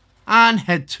 And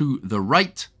head to the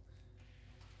right.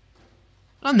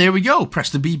 And there we go. Press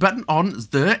the B button on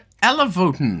the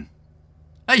elevator.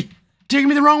 Hey, taking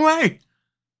me the wrong way.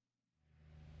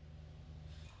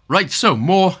 Right, so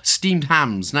more steamed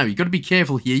hams. Now, you've got to be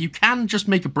careful here. You can just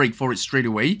make a break for it straight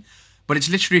away. But it's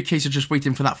literally a case of just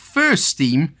waiting for that first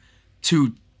steam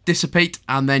to dissipate.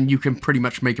 And then you can pretty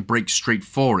much make a break straight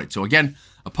for it. So again,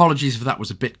 apologies if that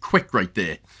was a bit quick right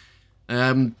there.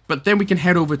 But then we can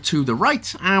head over to the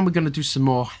right. And we're going to do some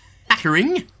more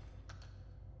hackering.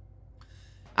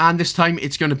 And this time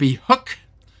it's going to be hook.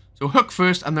 So hook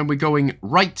first, and then we're going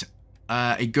right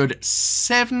a good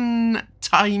 7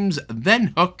 times,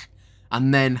 then hook,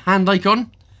 and then hand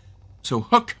icon. So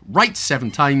hook, right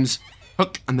 7 times,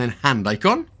 hook, and then hand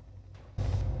icon.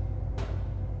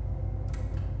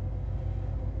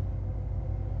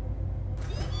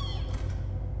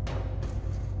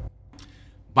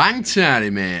 Bang tally,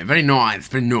 mate. Very nice,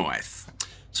 very nice.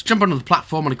 So jump onto the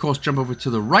platform and of course jump over to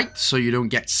the right so you don't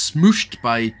get smooshed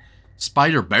by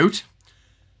spider boat.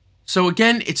 So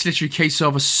again, it's literally a case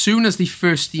of as soon as the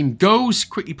first steam goes,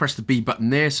 quickly press the B button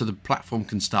there so the platform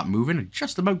can start moving. I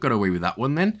just about got away with that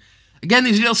one then. Again,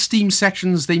 these little steam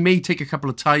sections, they may take a couple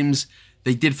of times.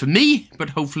 They did for me, but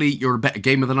hopefully you're a better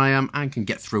gamer than I am and can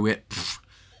get through it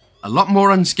a lot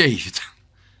more unscathed.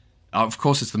 Of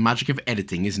course, it's the magic of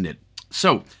editing, isn't it?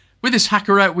 So, with this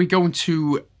hacker out, we're going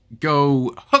to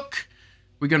go hook.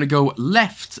 We're going to go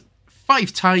left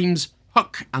 5 times,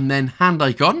 hook, and then hand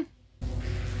icon.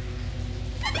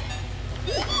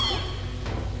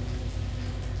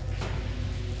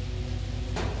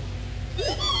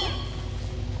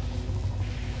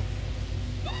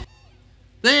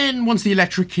 Then, once the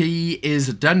electric key is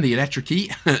done,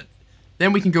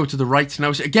 then we can go to the right. Now,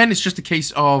 again, it's just a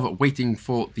case of waiting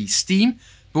for the steam.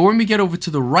 But when we get over to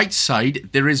the right side,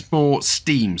 there is more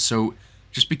steam. So,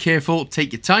 just be careful.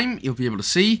 Take your time. You'll be able to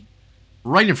see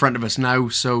right in front of us now.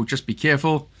 So, just be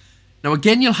careful. Now,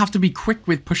 again, you'll have to be quick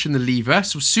with pushing the lever.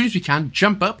 So, as soon as we can,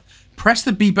 jump up, press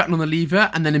the B button on the lever,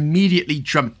 and then immediately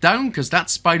jump down. Because that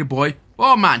spider boy,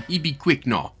 oh, man, he be quick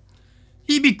now.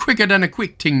 He be quicker than a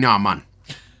quick ting now, man.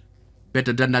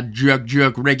 Better than that jerk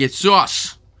reggae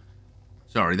sauce.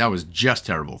 Sorry, that was just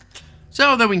terrible.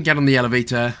 So then we can get on the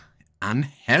elevator and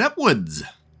head upwards.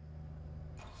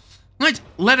 Right,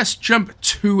 let us jump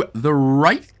to the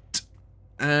right.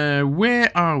 Where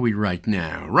are we right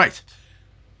now? Right.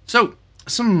 So,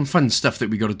 some fun stuff that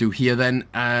we got to do here then.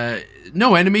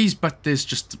 No enemies, but there's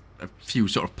just a few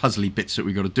sort of puzzly bits that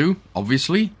we got to do,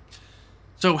 obviously.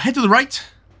 So, head to the right.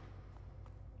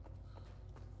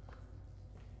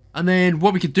 And then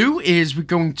what we could do is we're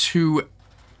going to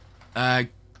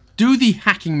do the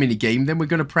hacking minigame. Then we're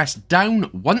going to press down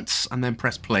once and then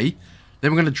press play.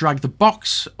 Then we're going to drag the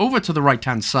box over to the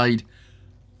right-hand side,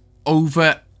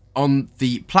 over on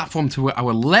the platform to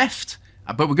our left.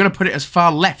 But we're going to put it as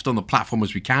far left on the platform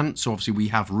as we can. So obviously we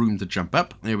have room to jump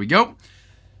up. There we go.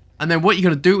 And then what you're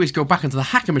going to do is go back into the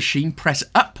hacker machine, press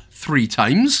up 3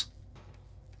 times.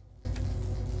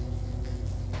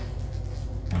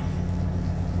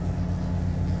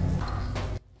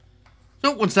 So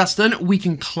once that's done, we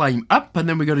can climb up, and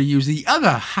then we're going to use the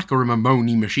other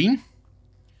hacker-a-mamoni machine.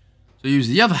 So use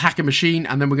the other hacker machine,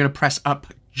 and then we're going to press up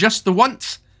just the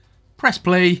once, press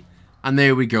play, and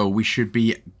there we go. We should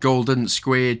be golden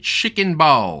square chicken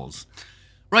balls.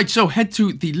 Right, so head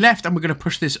to the left, and we're going to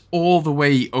push this all the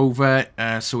way over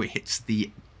so it hits the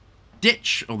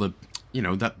ditch, or the, you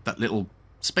know, that little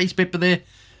space bit there.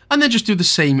 And then just do the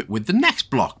same with the next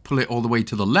block. Pull it all the way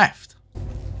to the left.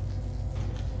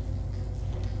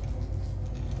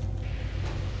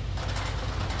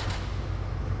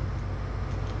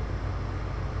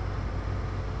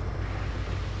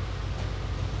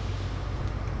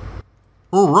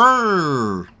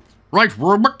 Hooray! Right,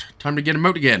 Robert, time to get him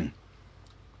out again.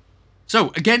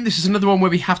 So, again, this is another one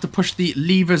where we have to push the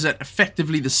levers at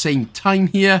effectively the same time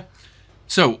here.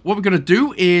 So, what we're going to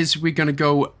do is we're going to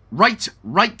go right,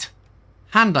 right,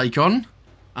 hand icon,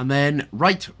 and then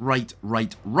right, right,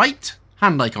 right, right,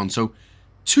 hand icon. So,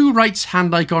 2 rights,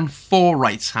 hand icon, 4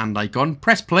 rights, hand icon.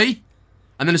 Press play,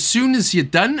 and then as soon as you're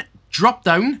done, drop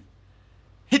down,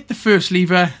 hit the first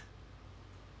lever.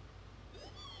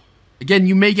 Again,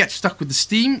 you may get stuck with the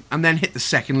steam, and then hit the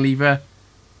second lever,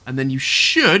 and then you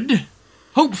should,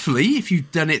 hopefully, if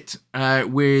you've done it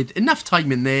with enough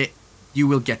time in there, you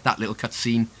will get that little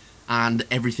cutscene, and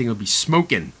everything will be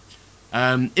smoking.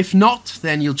 If not,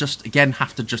 then you'll just, again,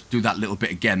 have to just do that little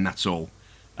bit again, that's all.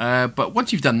 But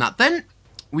once you've done that, then,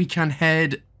 we can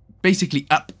head basically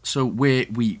up, so where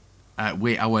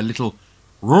our little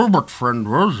robot friend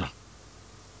was.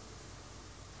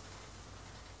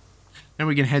 Then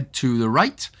we can head to the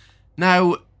right.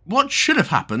 Now, what should have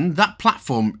happened, that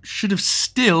platform should have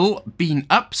still been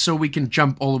up so we can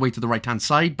jump all the way to the right-hand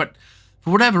side, but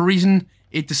for whatever reason,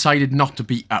 it decided not to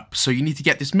be up. So you need to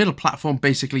get this middle platform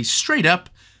basically straight up,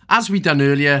 as we done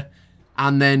earlier,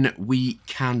 and then we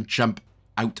can jump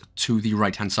out to the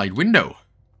right-hand side window.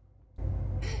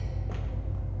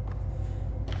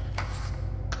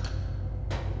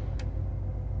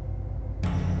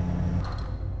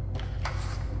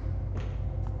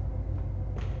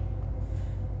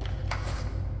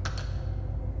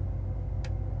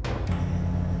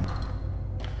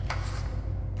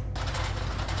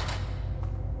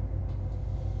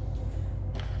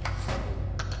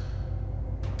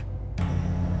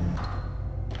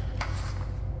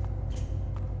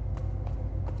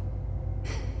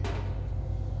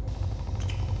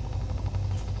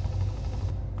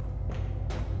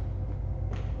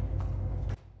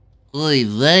 Oy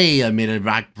vey, I made a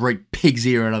right pig's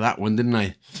ear out of that one,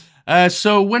 didn't I?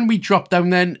 So when we drop down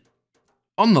then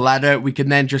on the ladder, we can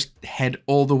then just head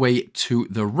all the way to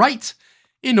the right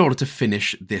in order to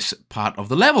finish this part of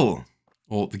the level,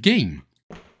 or the game.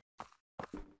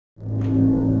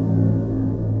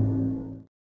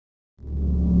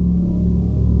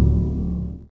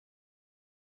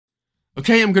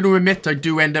 Okay, I'm going to admit I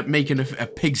do end up making a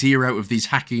pig's ear out of these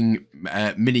hacking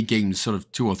mini games sort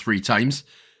of 2 or 3 times.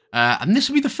 And this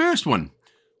will be the first one,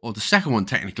 or the second one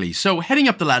technically. So heading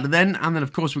up the ladder then, and then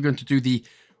of course we're going to do the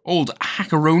old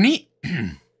hackeroni.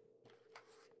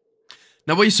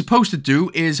 Now what you're supposed to do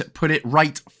is put it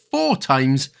right 4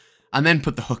 times, and then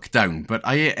put the hook down. But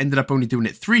I ended up only doing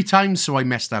it 3 times, so I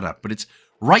messed that up. But it's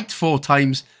right 4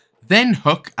 times, then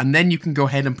hook, and then you can go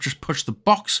ahead and just push the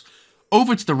box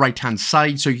over to the right-hand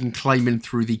side so you can climb in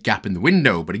through the gap in the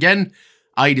window. But again,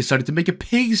 I decided to make a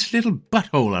pig's little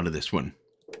butthole out of this one.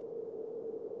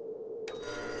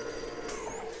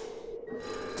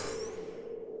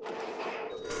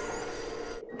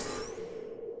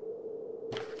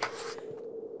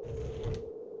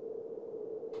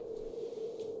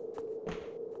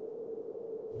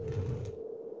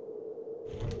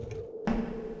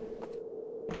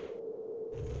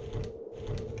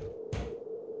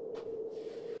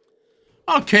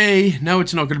 Okay, now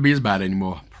it's not going to be as bad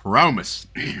anymore. Promise.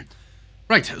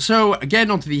 Right, so again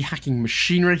onto the hacking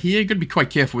machinery here. You're going to be quite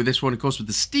careful with this one, of course, with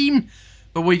the steam.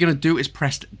 But what you're going to do is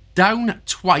press down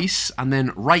twice and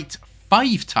then right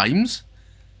 5 times.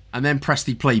 And then press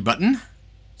the play button.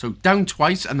 So down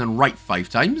twice and then right 5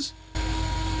 times.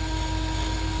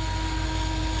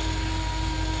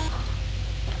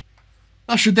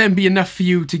 That should then be enough for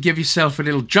you to give yourself a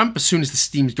little jump as soon as the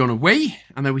steam's gone away.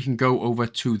 And then we can go over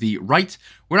to the right.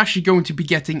 We're actually going to be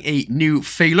getting a new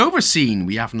failover scene.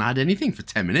 We haven't had anything for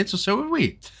 10 minutes or so, have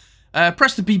we?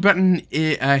 Press the B button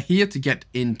here to get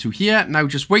into here. Now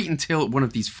just wait until one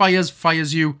of these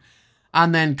fires you.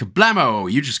 And then kablamo,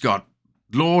 you just got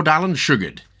Lord Alan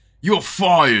Sugared. You're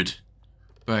fired.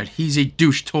 But he's a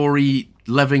douche Tory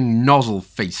loving nozzle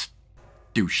face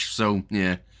douche. So,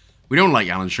 yeah. We don't like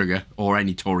Alan Sugar, or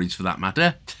any Tories for that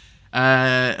matter.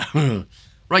 Right,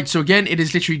 so again, it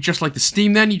is literally just like the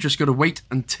steam then. You just got to wait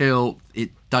until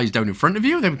it dies down in front of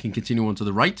you. Then we can continue on to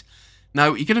the right.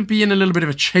 Now, you're going to be in a little bit of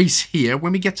a chase here.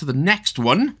 When we get to the next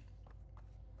one,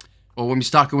 or when we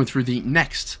start going through the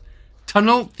next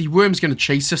tunnel, the worm's going to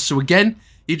chase us. So again,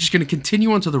 you're just going to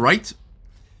continue on to the right.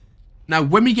 Now,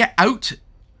 when we get out,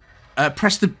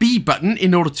 press the B button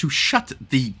in order to shut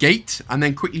the gate and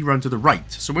then quickly run to the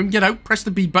right. So when we get out, press the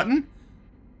B button.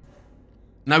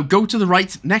 Now go to the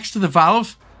right next to the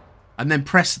valve and then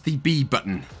press the B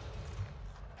button.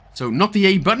 So not the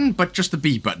A button, but just the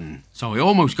B button. So I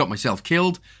almost got myself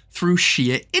killed through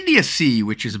sheer idiocy,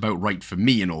 which is about right for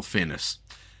me in all fairness.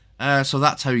 So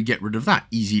that's how you get rid of that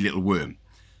easy little worm.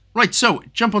 Right, so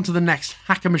jump onto the next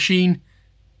hacker machine.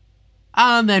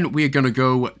 And then we're going to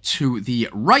go to the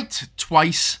right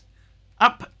twice,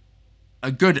 up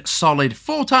a good solid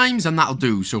 4 times, and that'll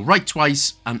do. So right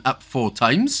twice and up 4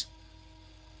 times.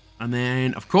 And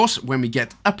then, of course, when we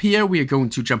get up here, we are going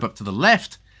to jump up to the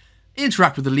left,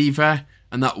 interact with the lever,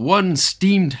 and that one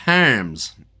steamed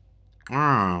hams.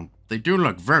 Ah, they do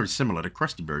look very similar to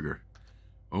Krusty Burger.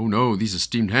 Oh no, these are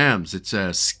steamed hams. It's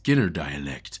a Skinner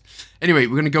dialect. Anyway,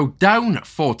 we're going to go down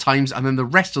 4 times, and then the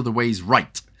rest of the way is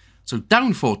right. So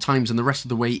down 4 times and the rest of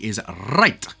the way is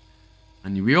right.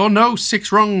 And we all know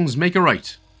 6 wrongs make a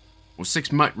right. Or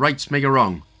 6 rights make a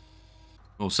wrong.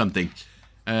 Or something.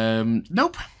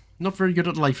 Nope. Not very good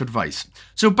at life advice.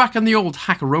 So back on the old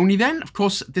hackeroni then. Of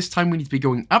course, this time we need to be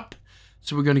going up.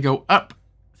 So we're going to go up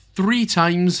 4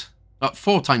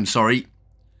 times, sorry.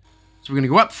 So we're going to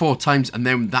go up 4 times and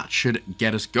then that should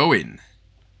get us going.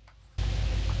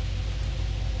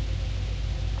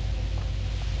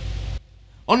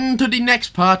 On to the next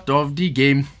part of the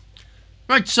game.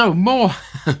 Right, so more,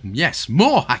 yes,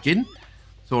 more hacking.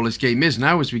 That's all this game is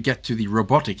now as we get to the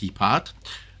robotic-y part.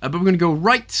 But we're going to go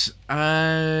right,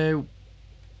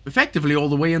 effectively all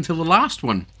the way until the last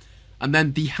one. And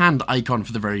then the hand icon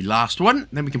for the very last one.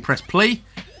 Then we can press play.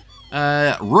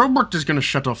 Robot is going to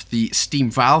shut off the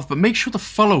steam valve, but make sure to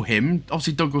follow him.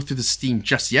 Obviously, don't go through the steam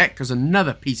just yet, because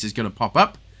another piece is going to pop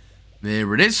up.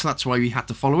 There it is. That's why we had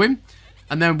to follow him.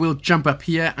 And then we'll jump up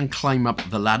here and climb up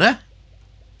the ladder.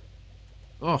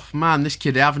 Oh, man, this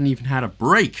kid haven't even had a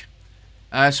break.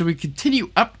 So we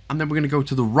continue up, and then we're going to go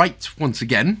to the right once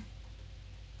again.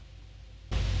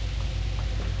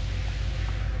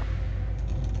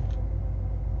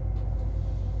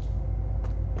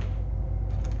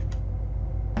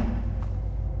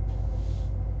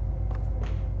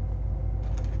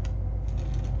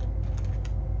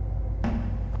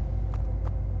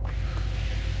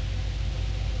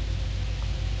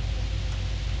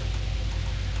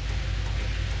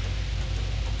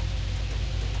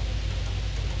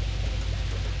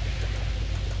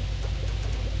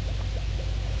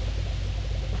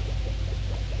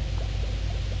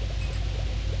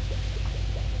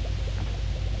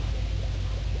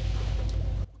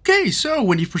 Okay, so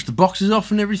when you push the boxes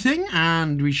off and everything,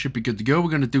 and we should be good to go, we're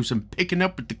going to do some picking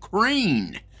up with the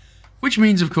crane. Which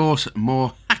means, of course,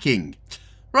 more hacking.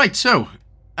 Right, so,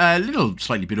 a little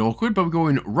slightly bit awkward, but we're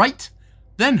going right,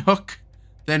 then hook,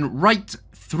 then right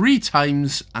 3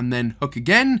 times, and then hook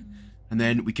again, and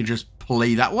then we can just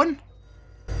play that one.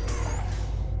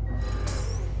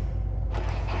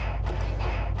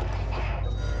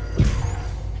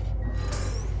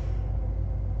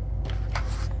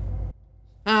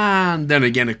 And then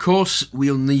again, of course,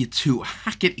 we'll need to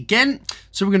hack it again.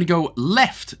 So we're going to go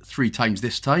left 3 times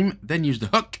this time, then use the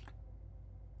hook.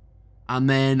 And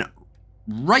then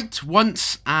right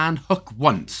once and hook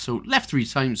once. So left 3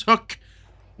 times, hook,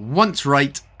 once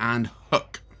right and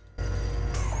hook.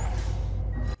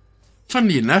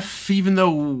 Funnily enough, even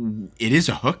though it is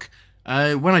a hook,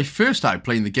 when I first started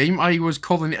playing the game, I was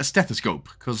calling it a stethoscope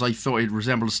because I thought it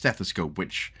resembled a stethoscope,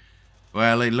 which...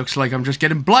 well, it looks like I'm just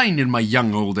getting blind in my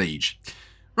young old age.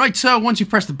 Right, so once you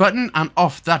press the button and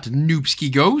off that noobski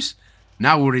goes,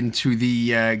 now we're into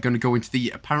the, going to go into the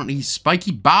apparently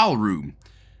spiky bowel room,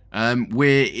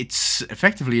 where it's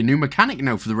effectively a new mechanic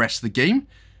now for the rest of the game,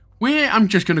 where I'm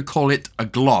just going to call it a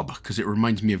glob, because it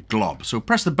reminds me of glob. So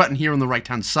press the button here on the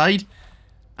right-hand side,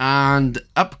 and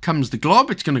up comes the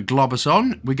glob. It's going to glob us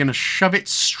on. We're going to shove it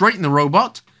straight in the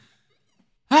robot.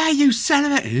 Ah, you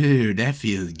son of a... ooh, that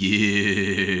feels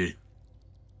good.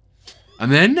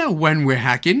 And then, when we're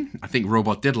hacking, I think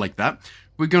Robot did like that,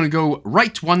 we're going to go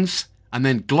right once, and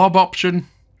then glob option.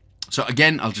 So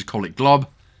again, I'll just call it glob.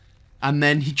 And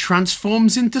then he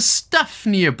transforms into stuff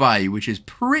nearby, which is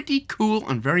pretty cool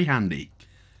and very handy.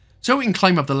 So we can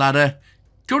climb up the ladder,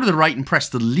 go to the right and press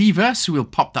the lever, so we'll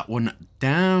pop that one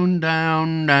down,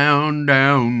 down, down,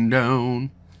 down,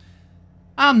 down.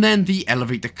 And then the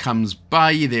elevator comes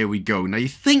by. There we go. Now, you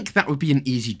think that would be an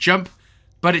easy jump,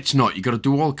 but it's not. You've got to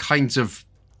do all kinds of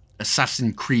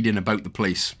Assassin's Creeding about the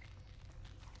place.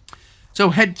 So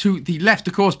head to the left,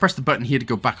 of course. Press the button here to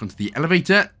go back onto the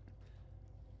elevator.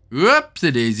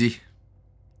 Whoopsie-daisy.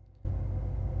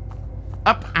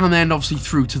 Up, and then obviously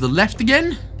through to the left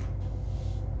again.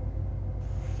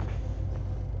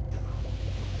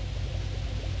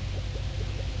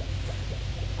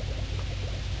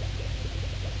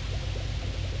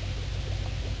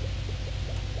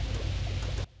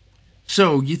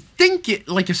 So, you think,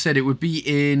 like I said, it would be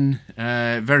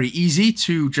very easy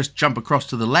to just jump across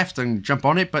to the left and jump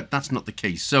on it, but that's not the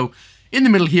case. So, in the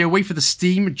middle here, wait for the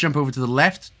steam, jump over to the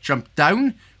left, jump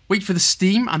down, wait for the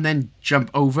steam, and then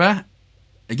jump over.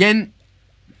 Again,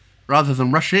 rather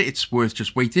than rush it, it's worth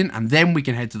just waiting, and then we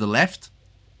can head to the left.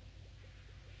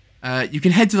 You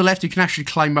can head to the left, you can actually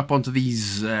climb up onto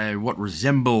these, what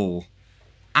resemble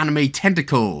anime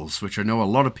tentacles, which I know a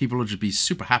lot of people will just be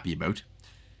super happy about.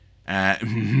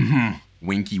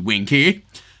 Winky winky.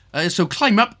 So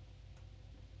climb up,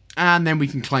 and then we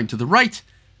can climb to the right,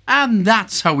 and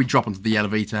that's how we drop onto the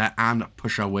elevator and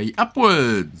push our way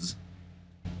upwards.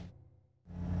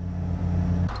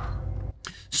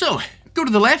 So, go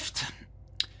to the left.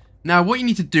 Now, what you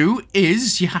need to do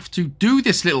is you have to do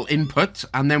this little input,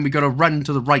 and then we got to run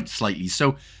to the right slightly.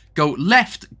 So, go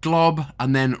left, glob,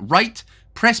 and then right,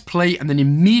 press play, and then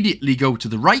immediately go to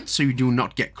the right so you do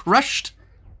not get crushed.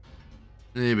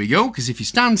 There we go, because if you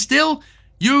stand still,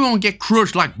 you're going to get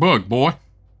crushed like bug, boy.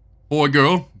 Boy,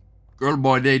 girl. Girl,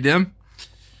 boy, they, them.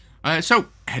 So,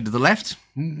 head to the left.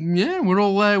 Yeah, we're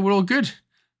all good.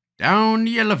 Down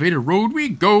the elevator road we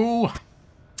go.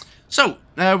 So,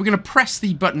 we're going to press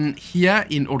the button here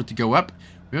in order to go up.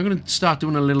 We're going to start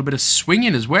doing a little bit of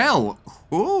swinging as well.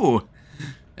 Oh,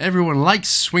 everyone likes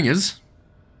swingers.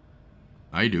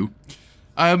 I do.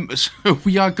 So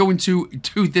we are going to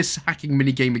do this hacking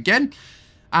minigame again.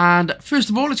 And first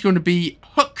of all, it's going to be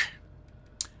hook.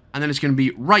 And then it's going to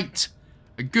be right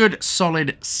a good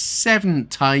solid 7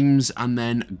 times. And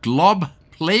then glob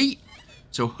play.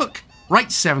 So hook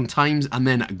right 7 times and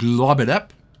then glob it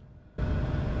up.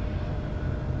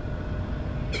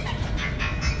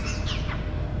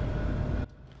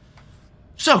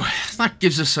 So that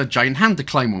gives us a giant hand to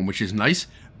climb on, which is nice.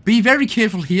 Be very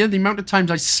careful here. The amount of times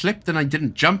I slipped and I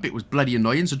didn't jump, it was bloody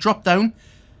annoying. So drop down,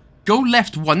 go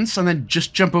left once, and then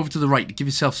just jump over to the right to give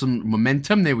yourself some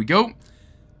momentum. There we go.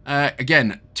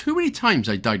 Again, too many times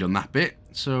I died on that bit,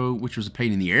 so which was a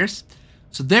pain in the ears.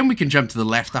 So then we can jump to the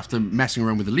left after messing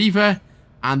around with the lever,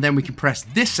 and then we can press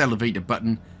this elevator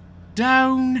button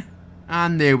down,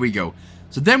 and there we go.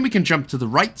 So then we can jump to the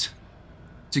right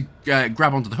to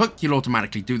grab onto the hook. You'll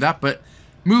automatically do that, but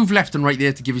move left and right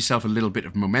there to give yourself a little bit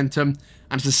of momentum.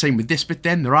 And it's the same with this bit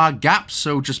then. There are gaps,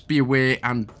 so just be aware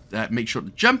and make sure to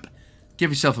jump.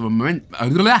 Give yourself a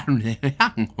momentum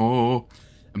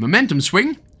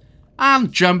swing.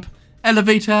 And jump.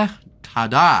 Elevator.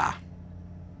 Ta-da.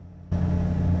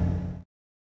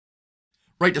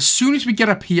 Right, as soon as we get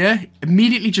up here,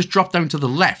 immediately just drop down to the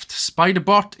left.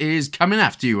 Spiderbot is coming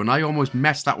after you, and I almost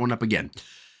messed that one up again.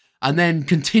 And then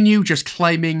continue just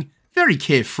climbing very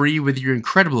carefree with your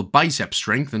incredible bicep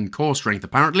strength and core strength,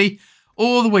 apparently,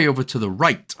 all the way over to the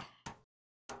right.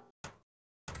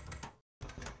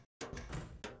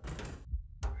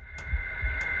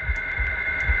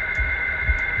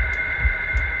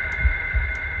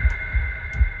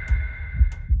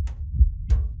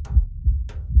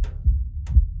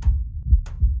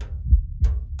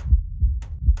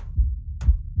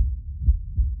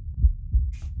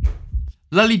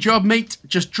 Lovely job, mate.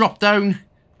 Just drop down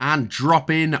and drop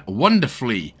in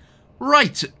wonderfully.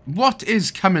 Right, what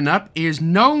is coming up is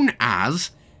known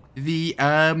as the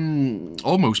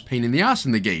almost pain in the ass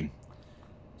in the game.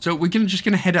 So we're just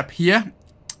gonna head up here,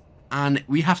 and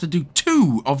we have to do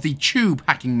 2 of the tube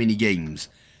hacking mini games.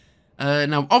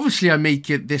 Now, obviously, I make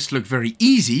this look very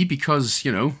easy because,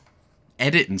 you know,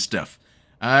 edit and stuff.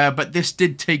 But this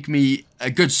did take me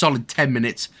a good solid 10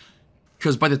 minutes.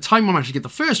 Because by the time I actually get the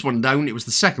first one down, it was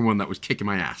the second one that was kicking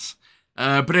my ass.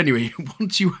 But anyway,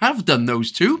 once you have done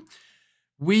those 2,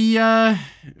 we are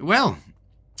going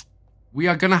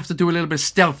to have to do a little bit of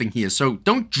stealthing here. So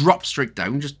don't drop straight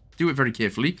down, just do it very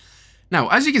carefully. Now,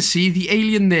 as you can see, the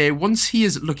alien there, once he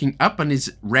is looking up and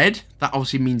is red, that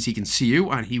obviously means he can see you,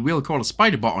 and he will call a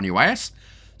spider bot on your ass.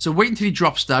 So wait until he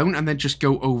drops down, and then just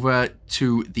go over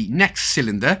to the next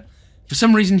cylinder. For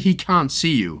some reason, he can't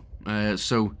see you.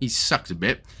 So he sucks a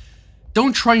bit.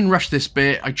 Don't try and rush this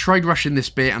bit. I tried rushing this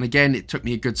bit, and again, it took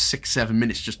me a good 6-7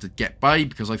 minutes just to get by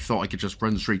because I thought I could just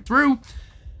run straight through.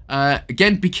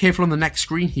 Again, be careful on the next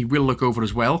screen. He will look over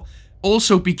as well.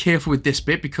 Also, be careful with this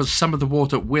bit because some of the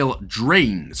water will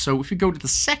drain. So if you go to the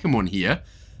second one here,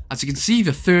 as you can see,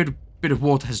 the third bit of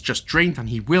water has just drained, and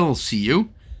he will see you.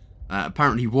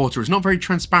 Apparently, water is not very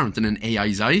transparent in an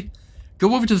AI's eye.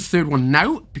 Go over to the third one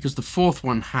now because the fourth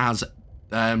one has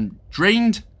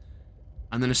drained,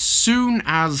 and then as soon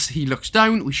as he looks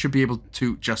down, we should be able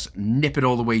to just nip it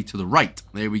all the way to the right.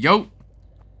 There we go.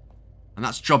 And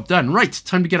that's job done. Right,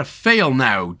 time to get a fail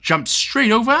now. Jump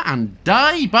straight over and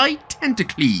die by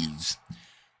tentacles.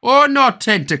 Or not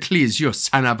tentacles, you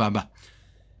son of a...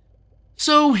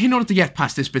 So, in order to get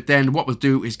past this bit then, what we'll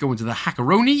do is go into the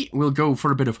hackaroni. We'll go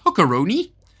for a bit of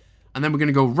hookaroni. And then we're going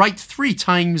to go right 3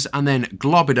 times and then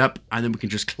glob it up. And then we can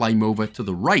just climb over to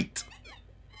the right.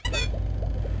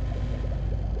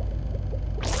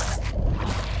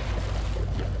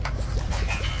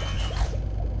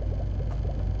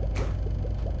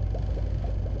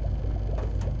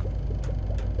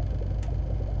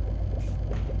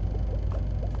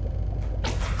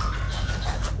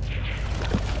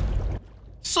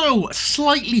 So,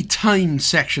 slightly timed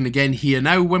section again here.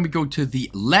 Now, when we go to the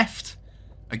left,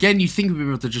 again, you think we'll be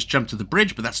able to just jump to the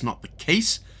bridge, but that's not the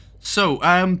case. So,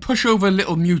 push over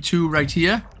little Mewtwo right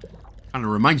here. Kind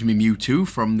of reminds me of Mewtwo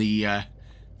from the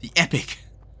epic,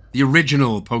 the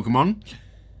original Pokemon.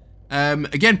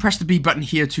 Again, press the B button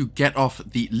here to get off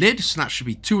the lid. So that should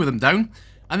be 2 of them down.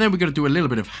 And then we're going to do a little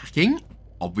bit of hacking,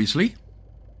 obviously.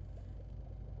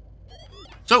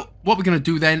 So, what we're going to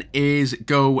do then is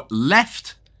go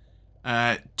left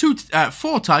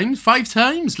 4 times, 5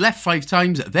 times, left 5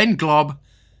 times, then glob,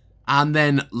 and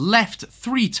then left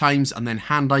 3 times, and then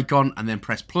hand icon, and then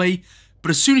press play. But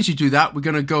as soon as you do that, we're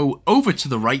going to go over to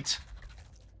the right.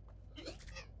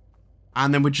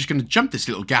 And then we're just going to jump this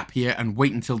little gap here and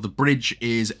wait until the bridge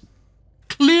is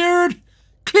cleared.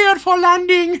 Cleared for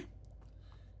landing.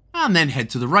 And then head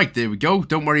to the right. There we go.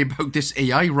 Don't worry about this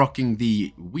AI rocking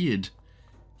the weird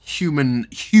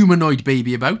humanoid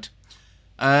baby about.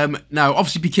 Now,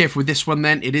 obviously be careful with this one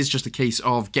then. It is just a case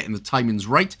of getting the timings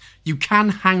right. You can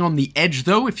hang on the edge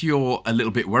though if you're a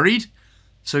little bit worried.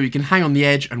 So you can hang on the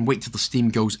edge and wait till the steam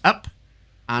goes up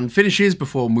and finishes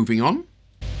before moving on.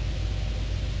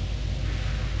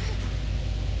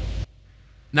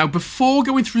 Now, before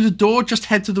going through the door, just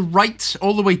head to the right,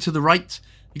 all the way to the right.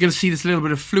 You're going to see this little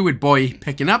bit of fluid boy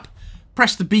picking up.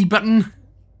 Press the B button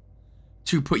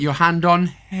to put your hand on.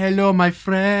 Hello, my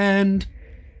friend.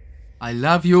 I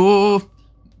love you.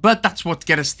 But that's what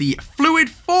gets us the fluid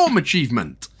form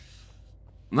achievement.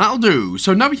 That'll do.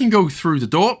 So now we can go through the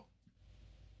door.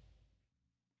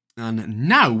 And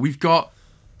now we've got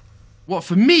what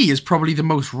for me is probably the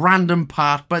most random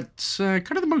part, but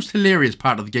kind of the most hilarious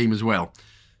part of the game as well.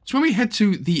 So when we head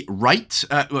to the right,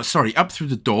 up through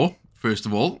the door, first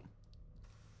of all.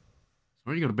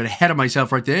 Sorry, got a bit ahead of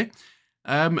myself right there.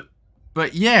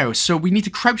 But yeah, so we need to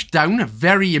crouch down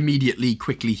very immediately,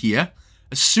 quickly here.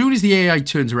 As soon as the AI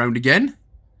turns around again,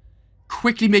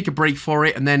 quickly make a break for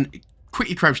it, and then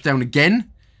quickly crouch down again.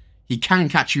 He can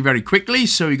catch you very quickly,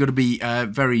 so you've got to be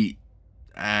very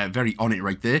on it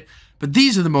right there. But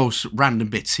these are the most random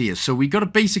bits here. So we've got to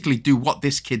basically do what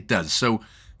this kid does. So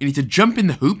you need to jump in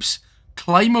the hoops,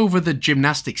 climb over the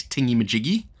gymnastics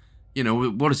tingy-majiggy. You know,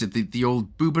 what is it? The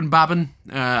old boobin babbin?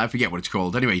 I forget what it's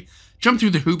called. Anyway, jump through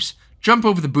the hoops, jump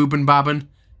over the boobin babbin,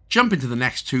 jump into the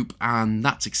next hoop, and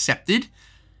that's accepted.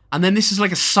 And then this is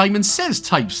like a Simon Says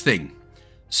types thing.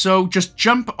 So just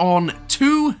jump on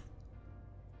 2,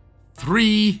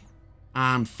 3,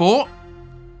 and 4.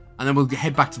 And then we'll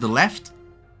head back to the left.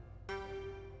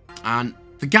 And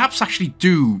the gaps actually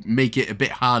do make it a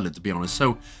bit harder, to be honest.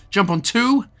 So jump on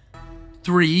 2,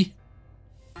 3,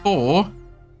 4,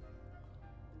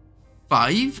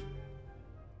 5.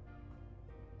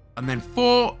 And then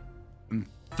 4, and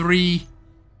 3.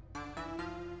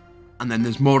 And then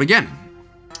there's more again.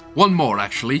 One more,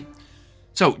 actually.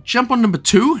 So jump on number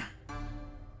 2,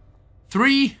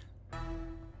 3,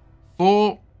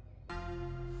 4,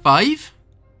 5,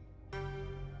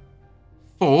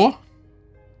 4,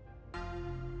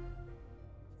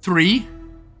 3,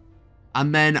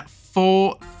 and then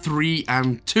 4, 3,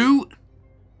 and 2.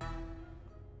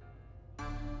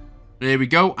 There we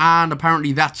go, and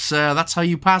apparently that's how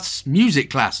you pass music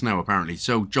class now, apparently.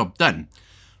 So, job done.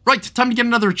 Right, time to get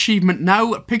another achievement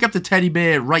now. Pick up the teddy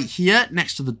bear right here,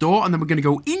 next to the door, and then we're going to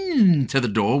go into the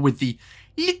door with the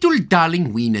little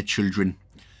darling wiener children.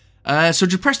 So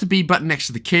just press the B button next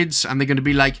to the kids, and they're going to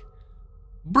be like,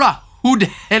 bruh, who the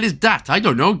hell is that? I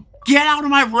don't know. Get out of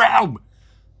my realm!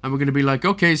 And we're going to be like,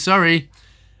 okay, sorry.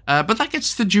 But that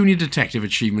gets the junior detective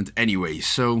achievement anyway,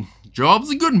 so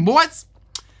job's a good one, boys.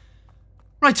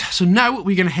 Right, so now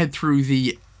we're going to head through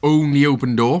the only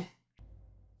open door.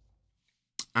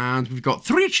 And we've got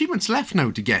 3 achievements left now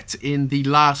to get in the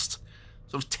last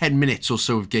sort of 10 minutes or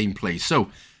so of gameplay. So,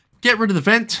 get rid of the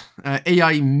vent.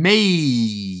 AI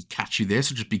may catch you there,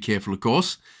 so just be careful, of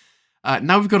course.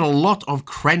 Now we've got a lot of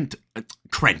vent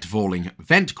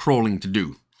crawling to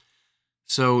do.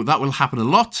 So, that will happen a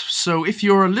lot. So, if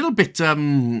you're a little bit,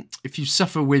 if you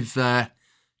suffer with,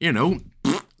 you know,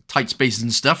 tight spaces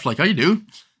and stuff like I do,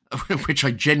 which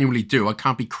I genuinely do, I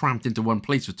can't be cramped into one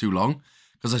place for too long,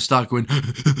 because I start going,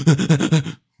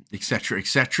 etc.,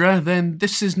 etc., then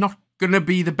this is not going to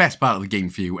be the best part of the game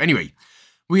for you. Anyway,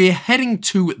 we're heading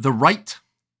to the right.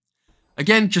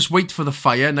 Again, just wait for the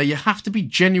fire. Now, you have to be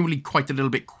genuinely quite a little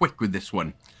bit quick with this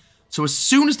one. So as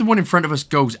soon as the one in front of us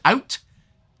goes out,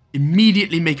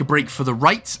 immediately make a break for the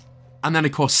right, and then,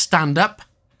 of course, stand up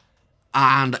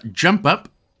and jump up.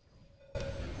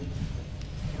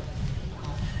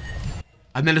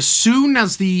 And then as soon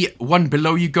as the one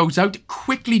below you goes out,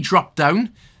 quickly drop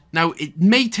down. Now, it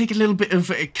may take a little bit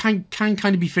of, it can kind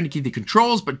of be finicky, the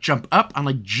controls, but jump up, and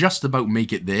I just about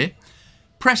make it there.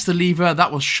 Press the lever,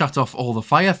 that will shut off all the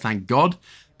fire, thank God.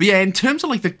 But yeah, in terms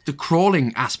of like the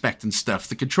crawling aspect and stuff,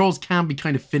 the controls can be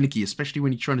kind of finicky, especially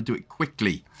when you're trying to do it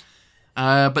quickly.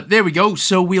 But there we go,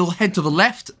 so we'll head to the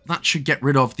left. That should get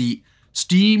rid of the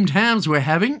steamed hams we're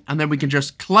having, and then we can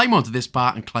just climb onto this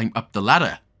part and climb up the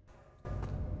ladder.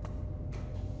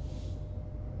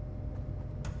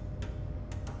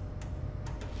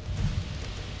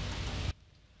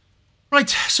 Right,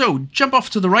 so jump off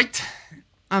to the right,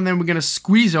 and then we're going to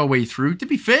squeeze our way through. To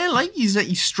be fair, like,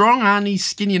 he's strong and he's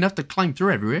skinny enough to climb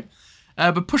through everywhere.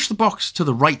 But push the box to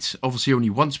the right. Obviously, only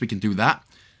once we can do that.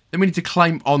 Then we need to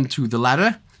climb onto the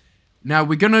ladder. Now,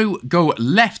 we're going to go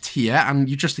left here, and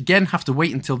you just, again, have to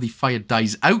wait until the fire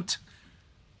dies out.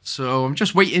 So, I'm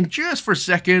just waiting just for a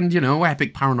second, you know,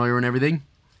 epic paranoia and everything.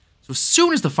 So, as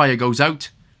soon as the fire goes out,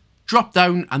 drop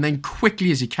down, and then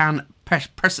quickly as you can, push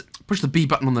the B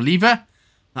button on the lever.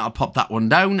 That'll pop that one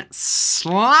down.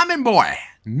 Slamming, boy!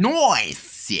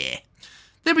 Nice! Yeah.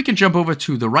 Then we can jump over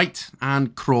to the right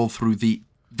and crawl through the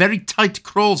very tight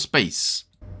crawl space.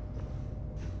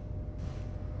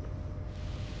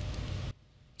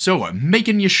 So,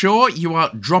 making you sure you are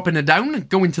dropping it down,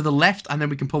 going to the left, and then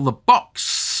we can pull the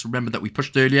box. Remember that we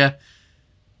pushed earlier.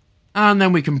 And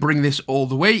then we can bring this all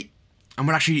the way. And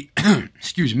we're actually,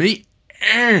 excuse me,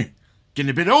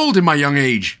 getting a bit old in my young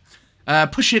age.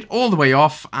 Push it all the way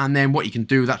off, and then what you can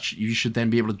do, that you should then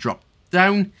be able to drop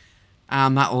down.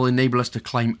 And that will enable us to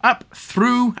climb up,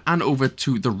 through, and over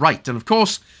to the right. And of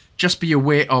course, just be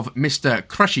aware of Mr.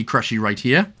 Crushy right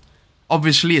here.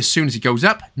 Obviously, as soon as he goes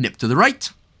up, nip to the right.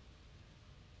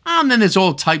 And then there's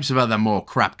all types of other more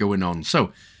crap going on.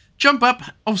 So, jump up.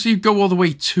 Obviously, you go all the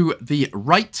way to the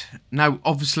right. Now,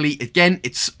 obviously, again,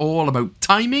 it's all about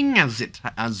timing,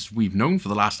 as we've known for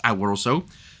the last hour or so.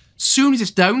 Soon as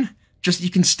it's down, you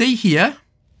can stay here.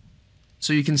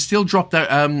 So you can still drop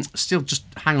down, still just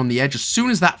hang on the edge. As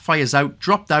soon as that fire's out,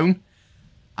 drop down.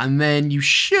 And then you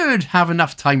should have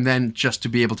enough time then just to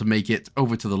be able to make it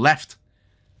over to the left.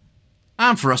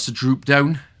 And for us to droop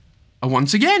down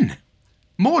once again.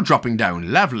 More dropping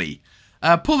down. Lovely.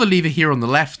 Pull the lever here on the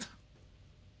left.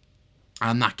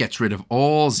 And that gets rid of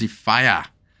all the fire.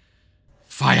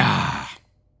 Fire!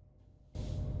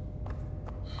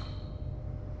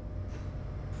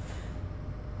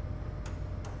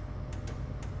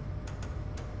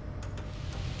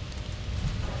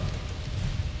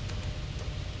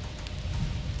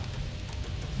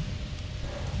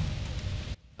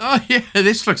 Oh yeah,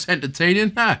 this looks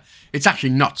entertaining. It's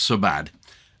actually not so bad.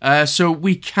 So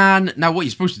we can... Now what you're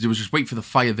supposed to do is just wait for the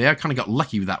fire there. I kind of got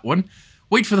lucky with that one.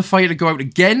 Wait for the fire to go out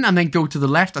again, and then go to the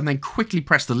left, and then quickly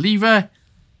press the lever.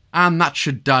 And that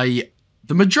should die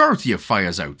the majority of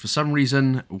fires out. For some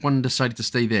reason, one decided to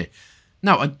stay there.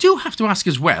 Now, I do have to ask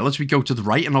as well, as we go to the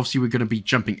right, and obviously we're going to be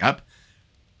jumping up.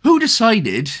 Who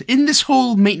decided, in this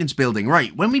whole maintenance building,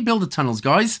 right, when we build the tunnels,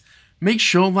 guys... Make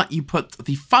sure that you put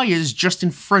the fires just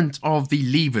in front of the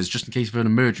levers, just in case of an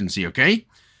emergency, okay?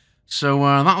 So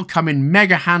that'll come in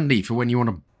mega handy for when you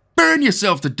want to burn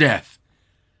yourself to death.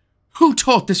 Who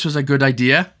thought this was a good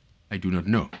idea? I do not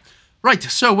know. Right,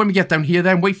 so when we get down here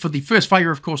then, wait for the first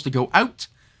fire, of course, to go out.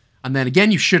 And then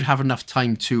again, you should have enough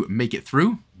time to make it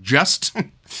through. Just.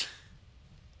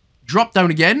 Drop down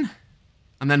again.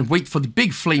 And then wait for the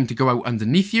big flame to go out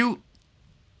underneath you.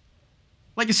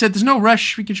 Like I said, there's no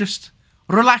rush. We can just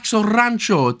relaxo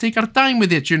rancho. Take our time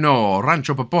with it, you know.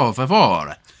 Rancho por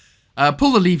favor.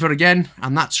 Pull the lever again,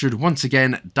 and that should once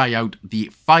again die out the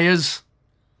fires.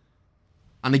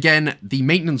 And again, the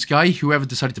maintenance guy, whoever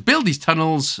decided to build these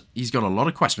tunnels, he's got a lot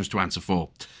of questions to answer for.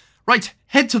 Right,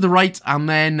 head to the right, and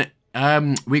then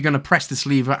we're going to press this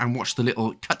lever and watch the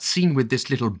little cutscene with this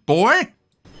little boy.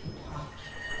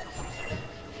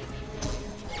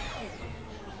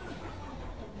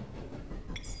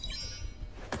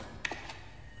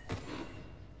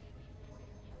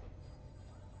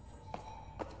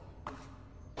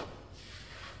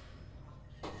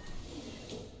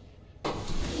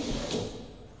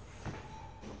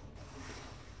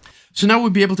 So now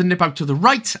we'll be able to nip out to the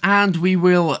right, and we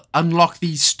will unlock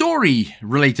the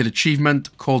story-related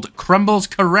achievement called Crumble's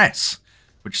Caress,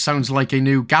 which sounds like a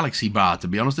new Galaxy bar, to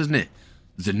be honest, isn't it?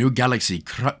 The new Galaxy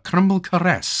Crumble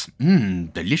Caress.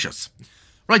 Delicious.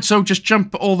 Right, so just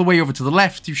jump all the way over to the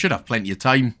left. You should have plenty of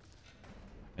time.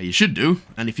 You should do.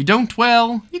 And if you don't,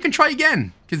 well, you can try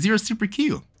again, because you're super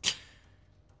cute.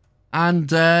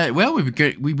 And, well,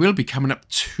 we will be coming up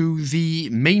to the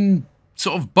main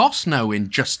sort of boss now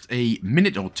in just a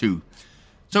minute or two.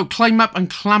 So climb up and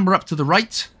clamber up to the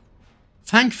right.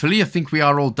 Thankfully, I think we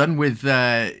are all done with...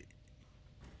 Okay,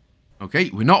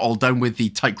 we're not all done with the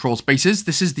tight crawl spaces.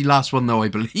 This is the last one, though, I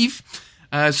believe.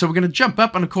 So we're going to jump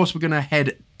up, and of course we're going to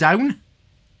head down.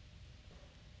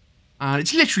 And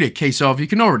it's literally a case of, you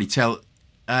can already tell,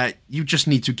 you just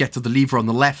need to get to the lever on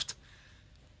the left.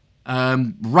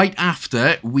 Right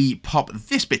after we pop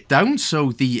this bit down,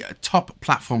 so the top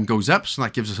platform goes up, so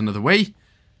that gives us another way.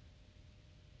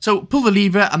 So pull the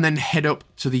lever and then head up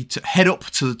to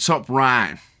the top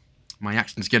right. My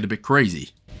accents get a bit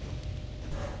crazy.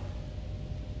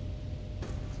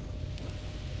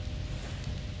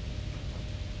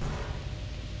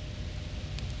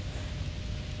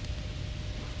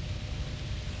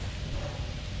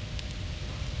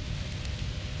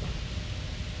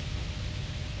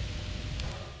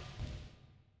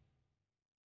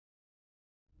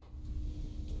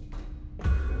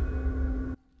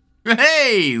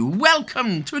 Hey,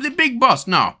 welcome to the big boss.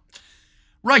 No.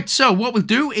 Right, so what we'll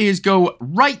do is go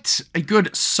right a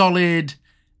good solid,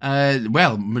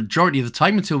 well, majority of the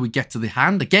time until we get to the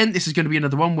hand. Again, this is going to be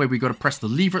another one where we've got to press the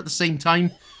lever at the same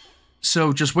time.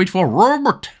 So just wait for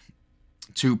Robert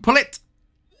to pull it.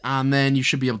 And then you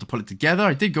should be able to pull it together.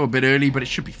 I did go a bit early, but it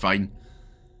should be fine.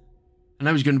 And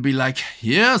I was going to be like,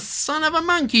 yeah, son of a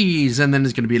monkeys. And then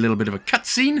there's going to be a little bit of a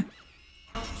cutscene.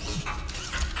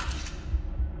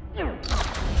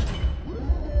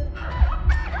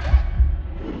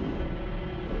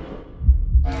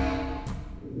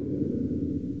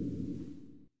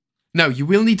 Now, you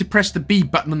will need to press the B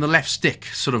button on the left stick,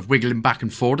 sort of wiggling back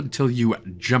and forward until you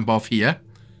jump off here.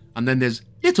 And then there's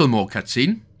a little more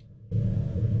cutscene.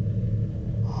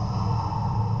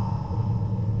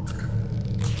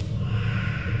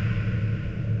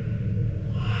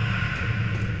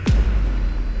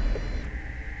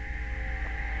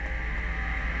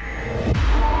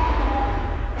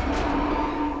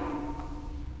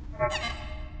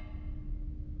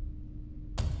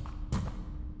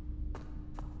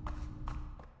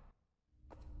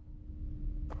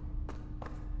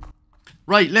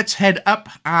 Right, let's head up,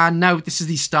 and now this is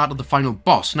the start of the final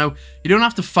boss. Now, you don't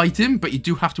have to fight him, but you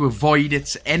do have to avoid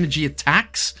its energy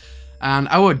attacks, and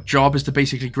our job is to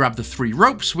basically grab the 3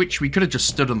 ropes, which we could have just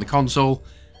stood on the console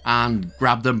and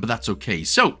grabbed them, but that's okay.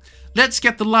 So, let's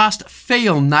get the last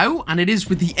fail now, and it is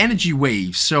with the energy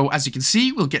waves. So, as you can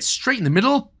see, we'll get straight in the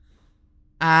middle,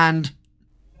 and...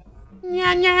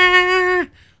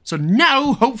 So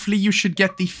now, hopefully, you should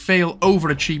get the fail over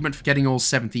achievement for getting all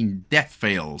 17 death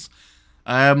fails.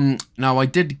 Now I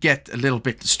did get a little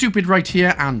bit stupid right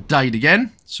here and died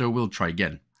again, so we'll try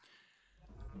again.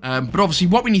 But obviously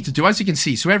what we need to do, as you can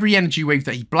see, so every energy wave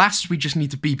that he blasts, we just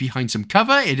need to be behind some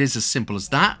cover. It is as simple as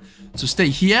that. So stay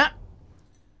here,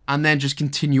 and then just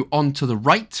continue on to the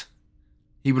right.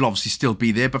 He will obviously still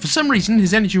be there, but for some reason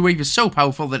his energy wave is so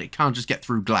powerful that it can't just get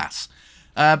through glass.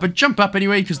 But jump up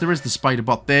anyway, because there is the spider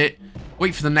bot there.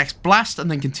 Wait for the next blast,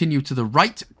 and then continue to the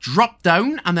right. Drop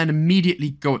down, and then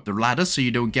immediately go up the ladder, so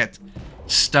you don't get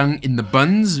stung in the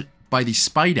buns by the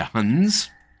spider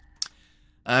huns.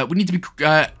 We need to be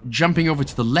jumping over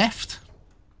to the left.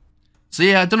 So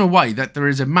yeah, I don't know why, that there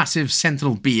is a massive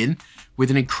sentinel being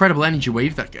with an incredible energy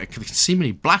wave that can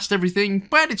seemingly blast everything,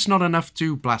 but it's not enough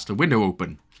to blast a window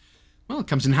open. Well, it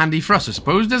comes in handy for us, I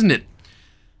suppose, doesn't it?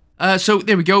 So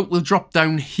there we go, we'll drop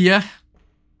down here.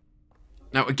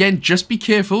 Now again, just be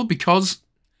careful because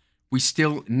we're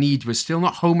still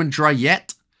not home and dry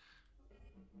yet.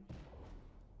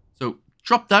 So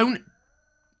drop down,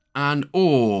 and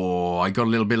oh, I got a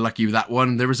little bit lucky with that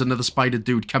one. There is another spider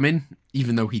dude coming,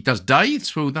 even though he does die,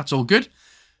 so that's all good.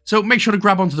 So make sure to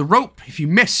grab onto the rope. If you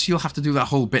miss, you'll have to do that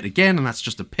whole bit again, and that's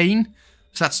just a pain.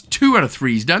 So that's 2 out of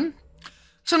 3's done.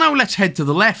 So now let's head to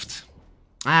the left.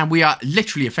 And we are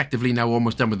literally effectively now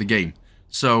almost done with the game.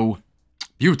 So,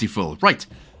 beautiful. Right,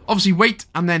 obviously wait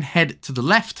and then head to the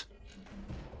left.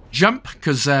 Jump,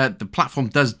 because the platform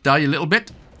does die a little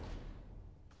bit.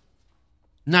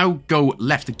 Now go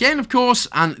left again, of course.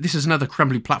 And this is another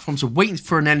crumbly platform, so wait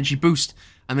for an energy boost.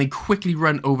 And then quickly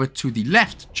run over to the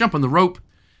left. Jump on the rope.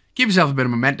 Give yourself a bit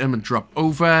of momentum and drop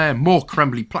over. More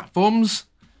crumbly platforms.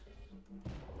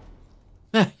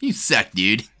 You suck,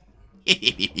 dude.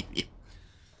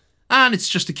 And it's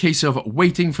just a case of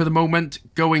waiting for the moment,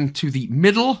 going to the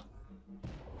middle,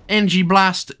 energy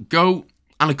blast, go,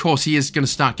 and of course he is going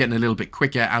to start getting a little bit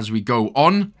quicker as we go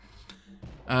on.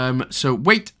 So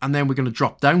wait, and then we're going to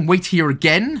drop down. Wait here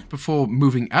again before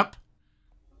moving up.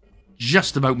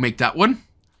 Just about make that one.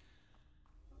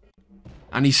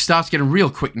 And he starts getting real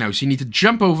quick now, so you need to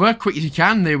jump over quick as you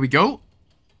can. There we go.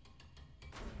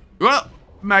 Oh,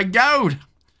 my God.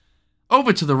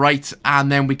 Over to the right,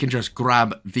 and then we can just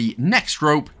grab the next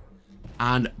rope,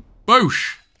 and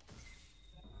boosh.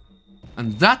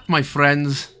 And that, my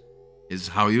friends, is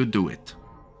how you do it.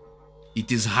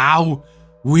 It is how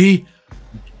we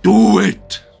do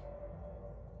it.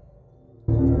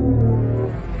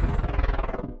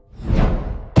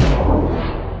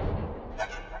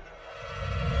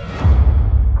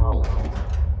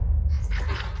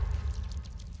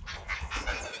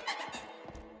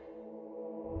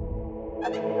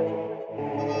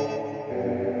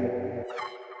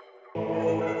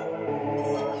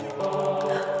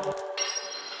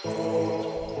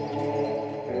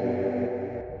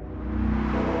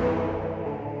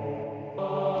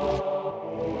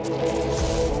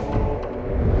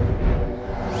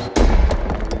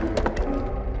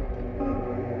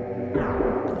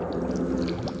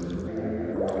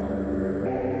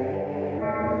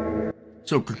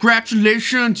 So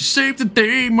congratulations, you saved the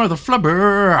day, mother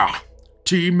flubber.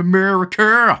 Team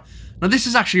America. Now this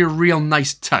is actually a real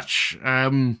nice touch.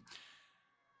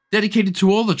 Dedicated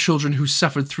to all the children who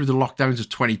suffered through the lockdowns of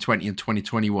 2020 and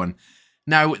 2021.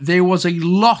 Now, there was a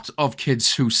lot of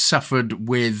kids who suffered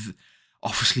with,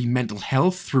 obviously, mental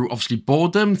health, through, obviously,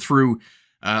 boredom, through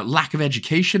lack of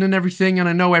education and everything. And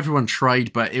I know everyone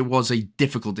tried, but it was a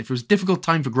difficult, if it was a difficult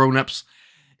time for grown-ups,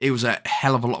 it was a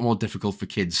hell of a lot more difficult for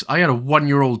kids. I had a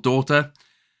 1-year-old daughter,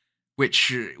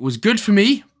 which was good for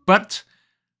me, but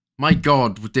my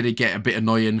God, did it get a bit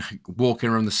annoying walking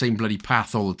around the same bloody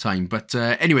path all the time. But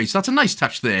anyways, that's a nice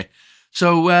touch there.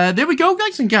 So there we go,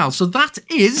 guys and gals. So that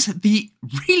is the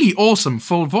really awesome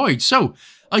Full Void. So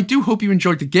I do hope you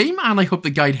enjoyed the game, and I hope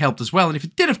the guide helped as well. And if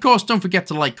it did, of course, don't forget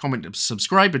to like, comment,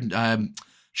 subscribe, and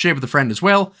share with a friend as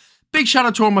well. Big shout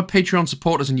out to all my Patreon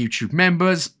supporters and YouTube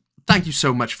members. Thank you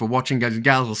so much for watching, guys and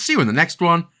gals. I'll see you in the next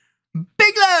one.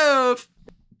 Big love!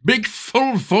 Big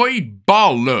Full Void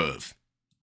ball love.